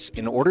podcasts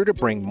in order to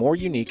bring more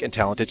unique and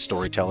talented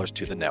storytellers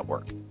to the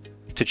network.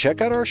 To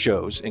check out our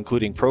shows,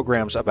 including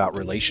programs about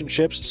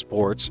relationships,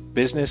 sports,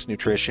 business,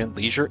 nutrition,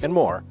 leisure, and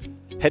more,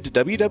 head to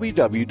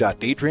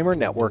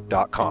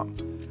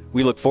www.daydreamernetwork.com.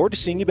 We look forward to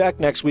seeing you back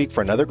next week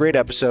for another great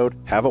episode.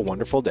 Have a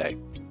wonderful day.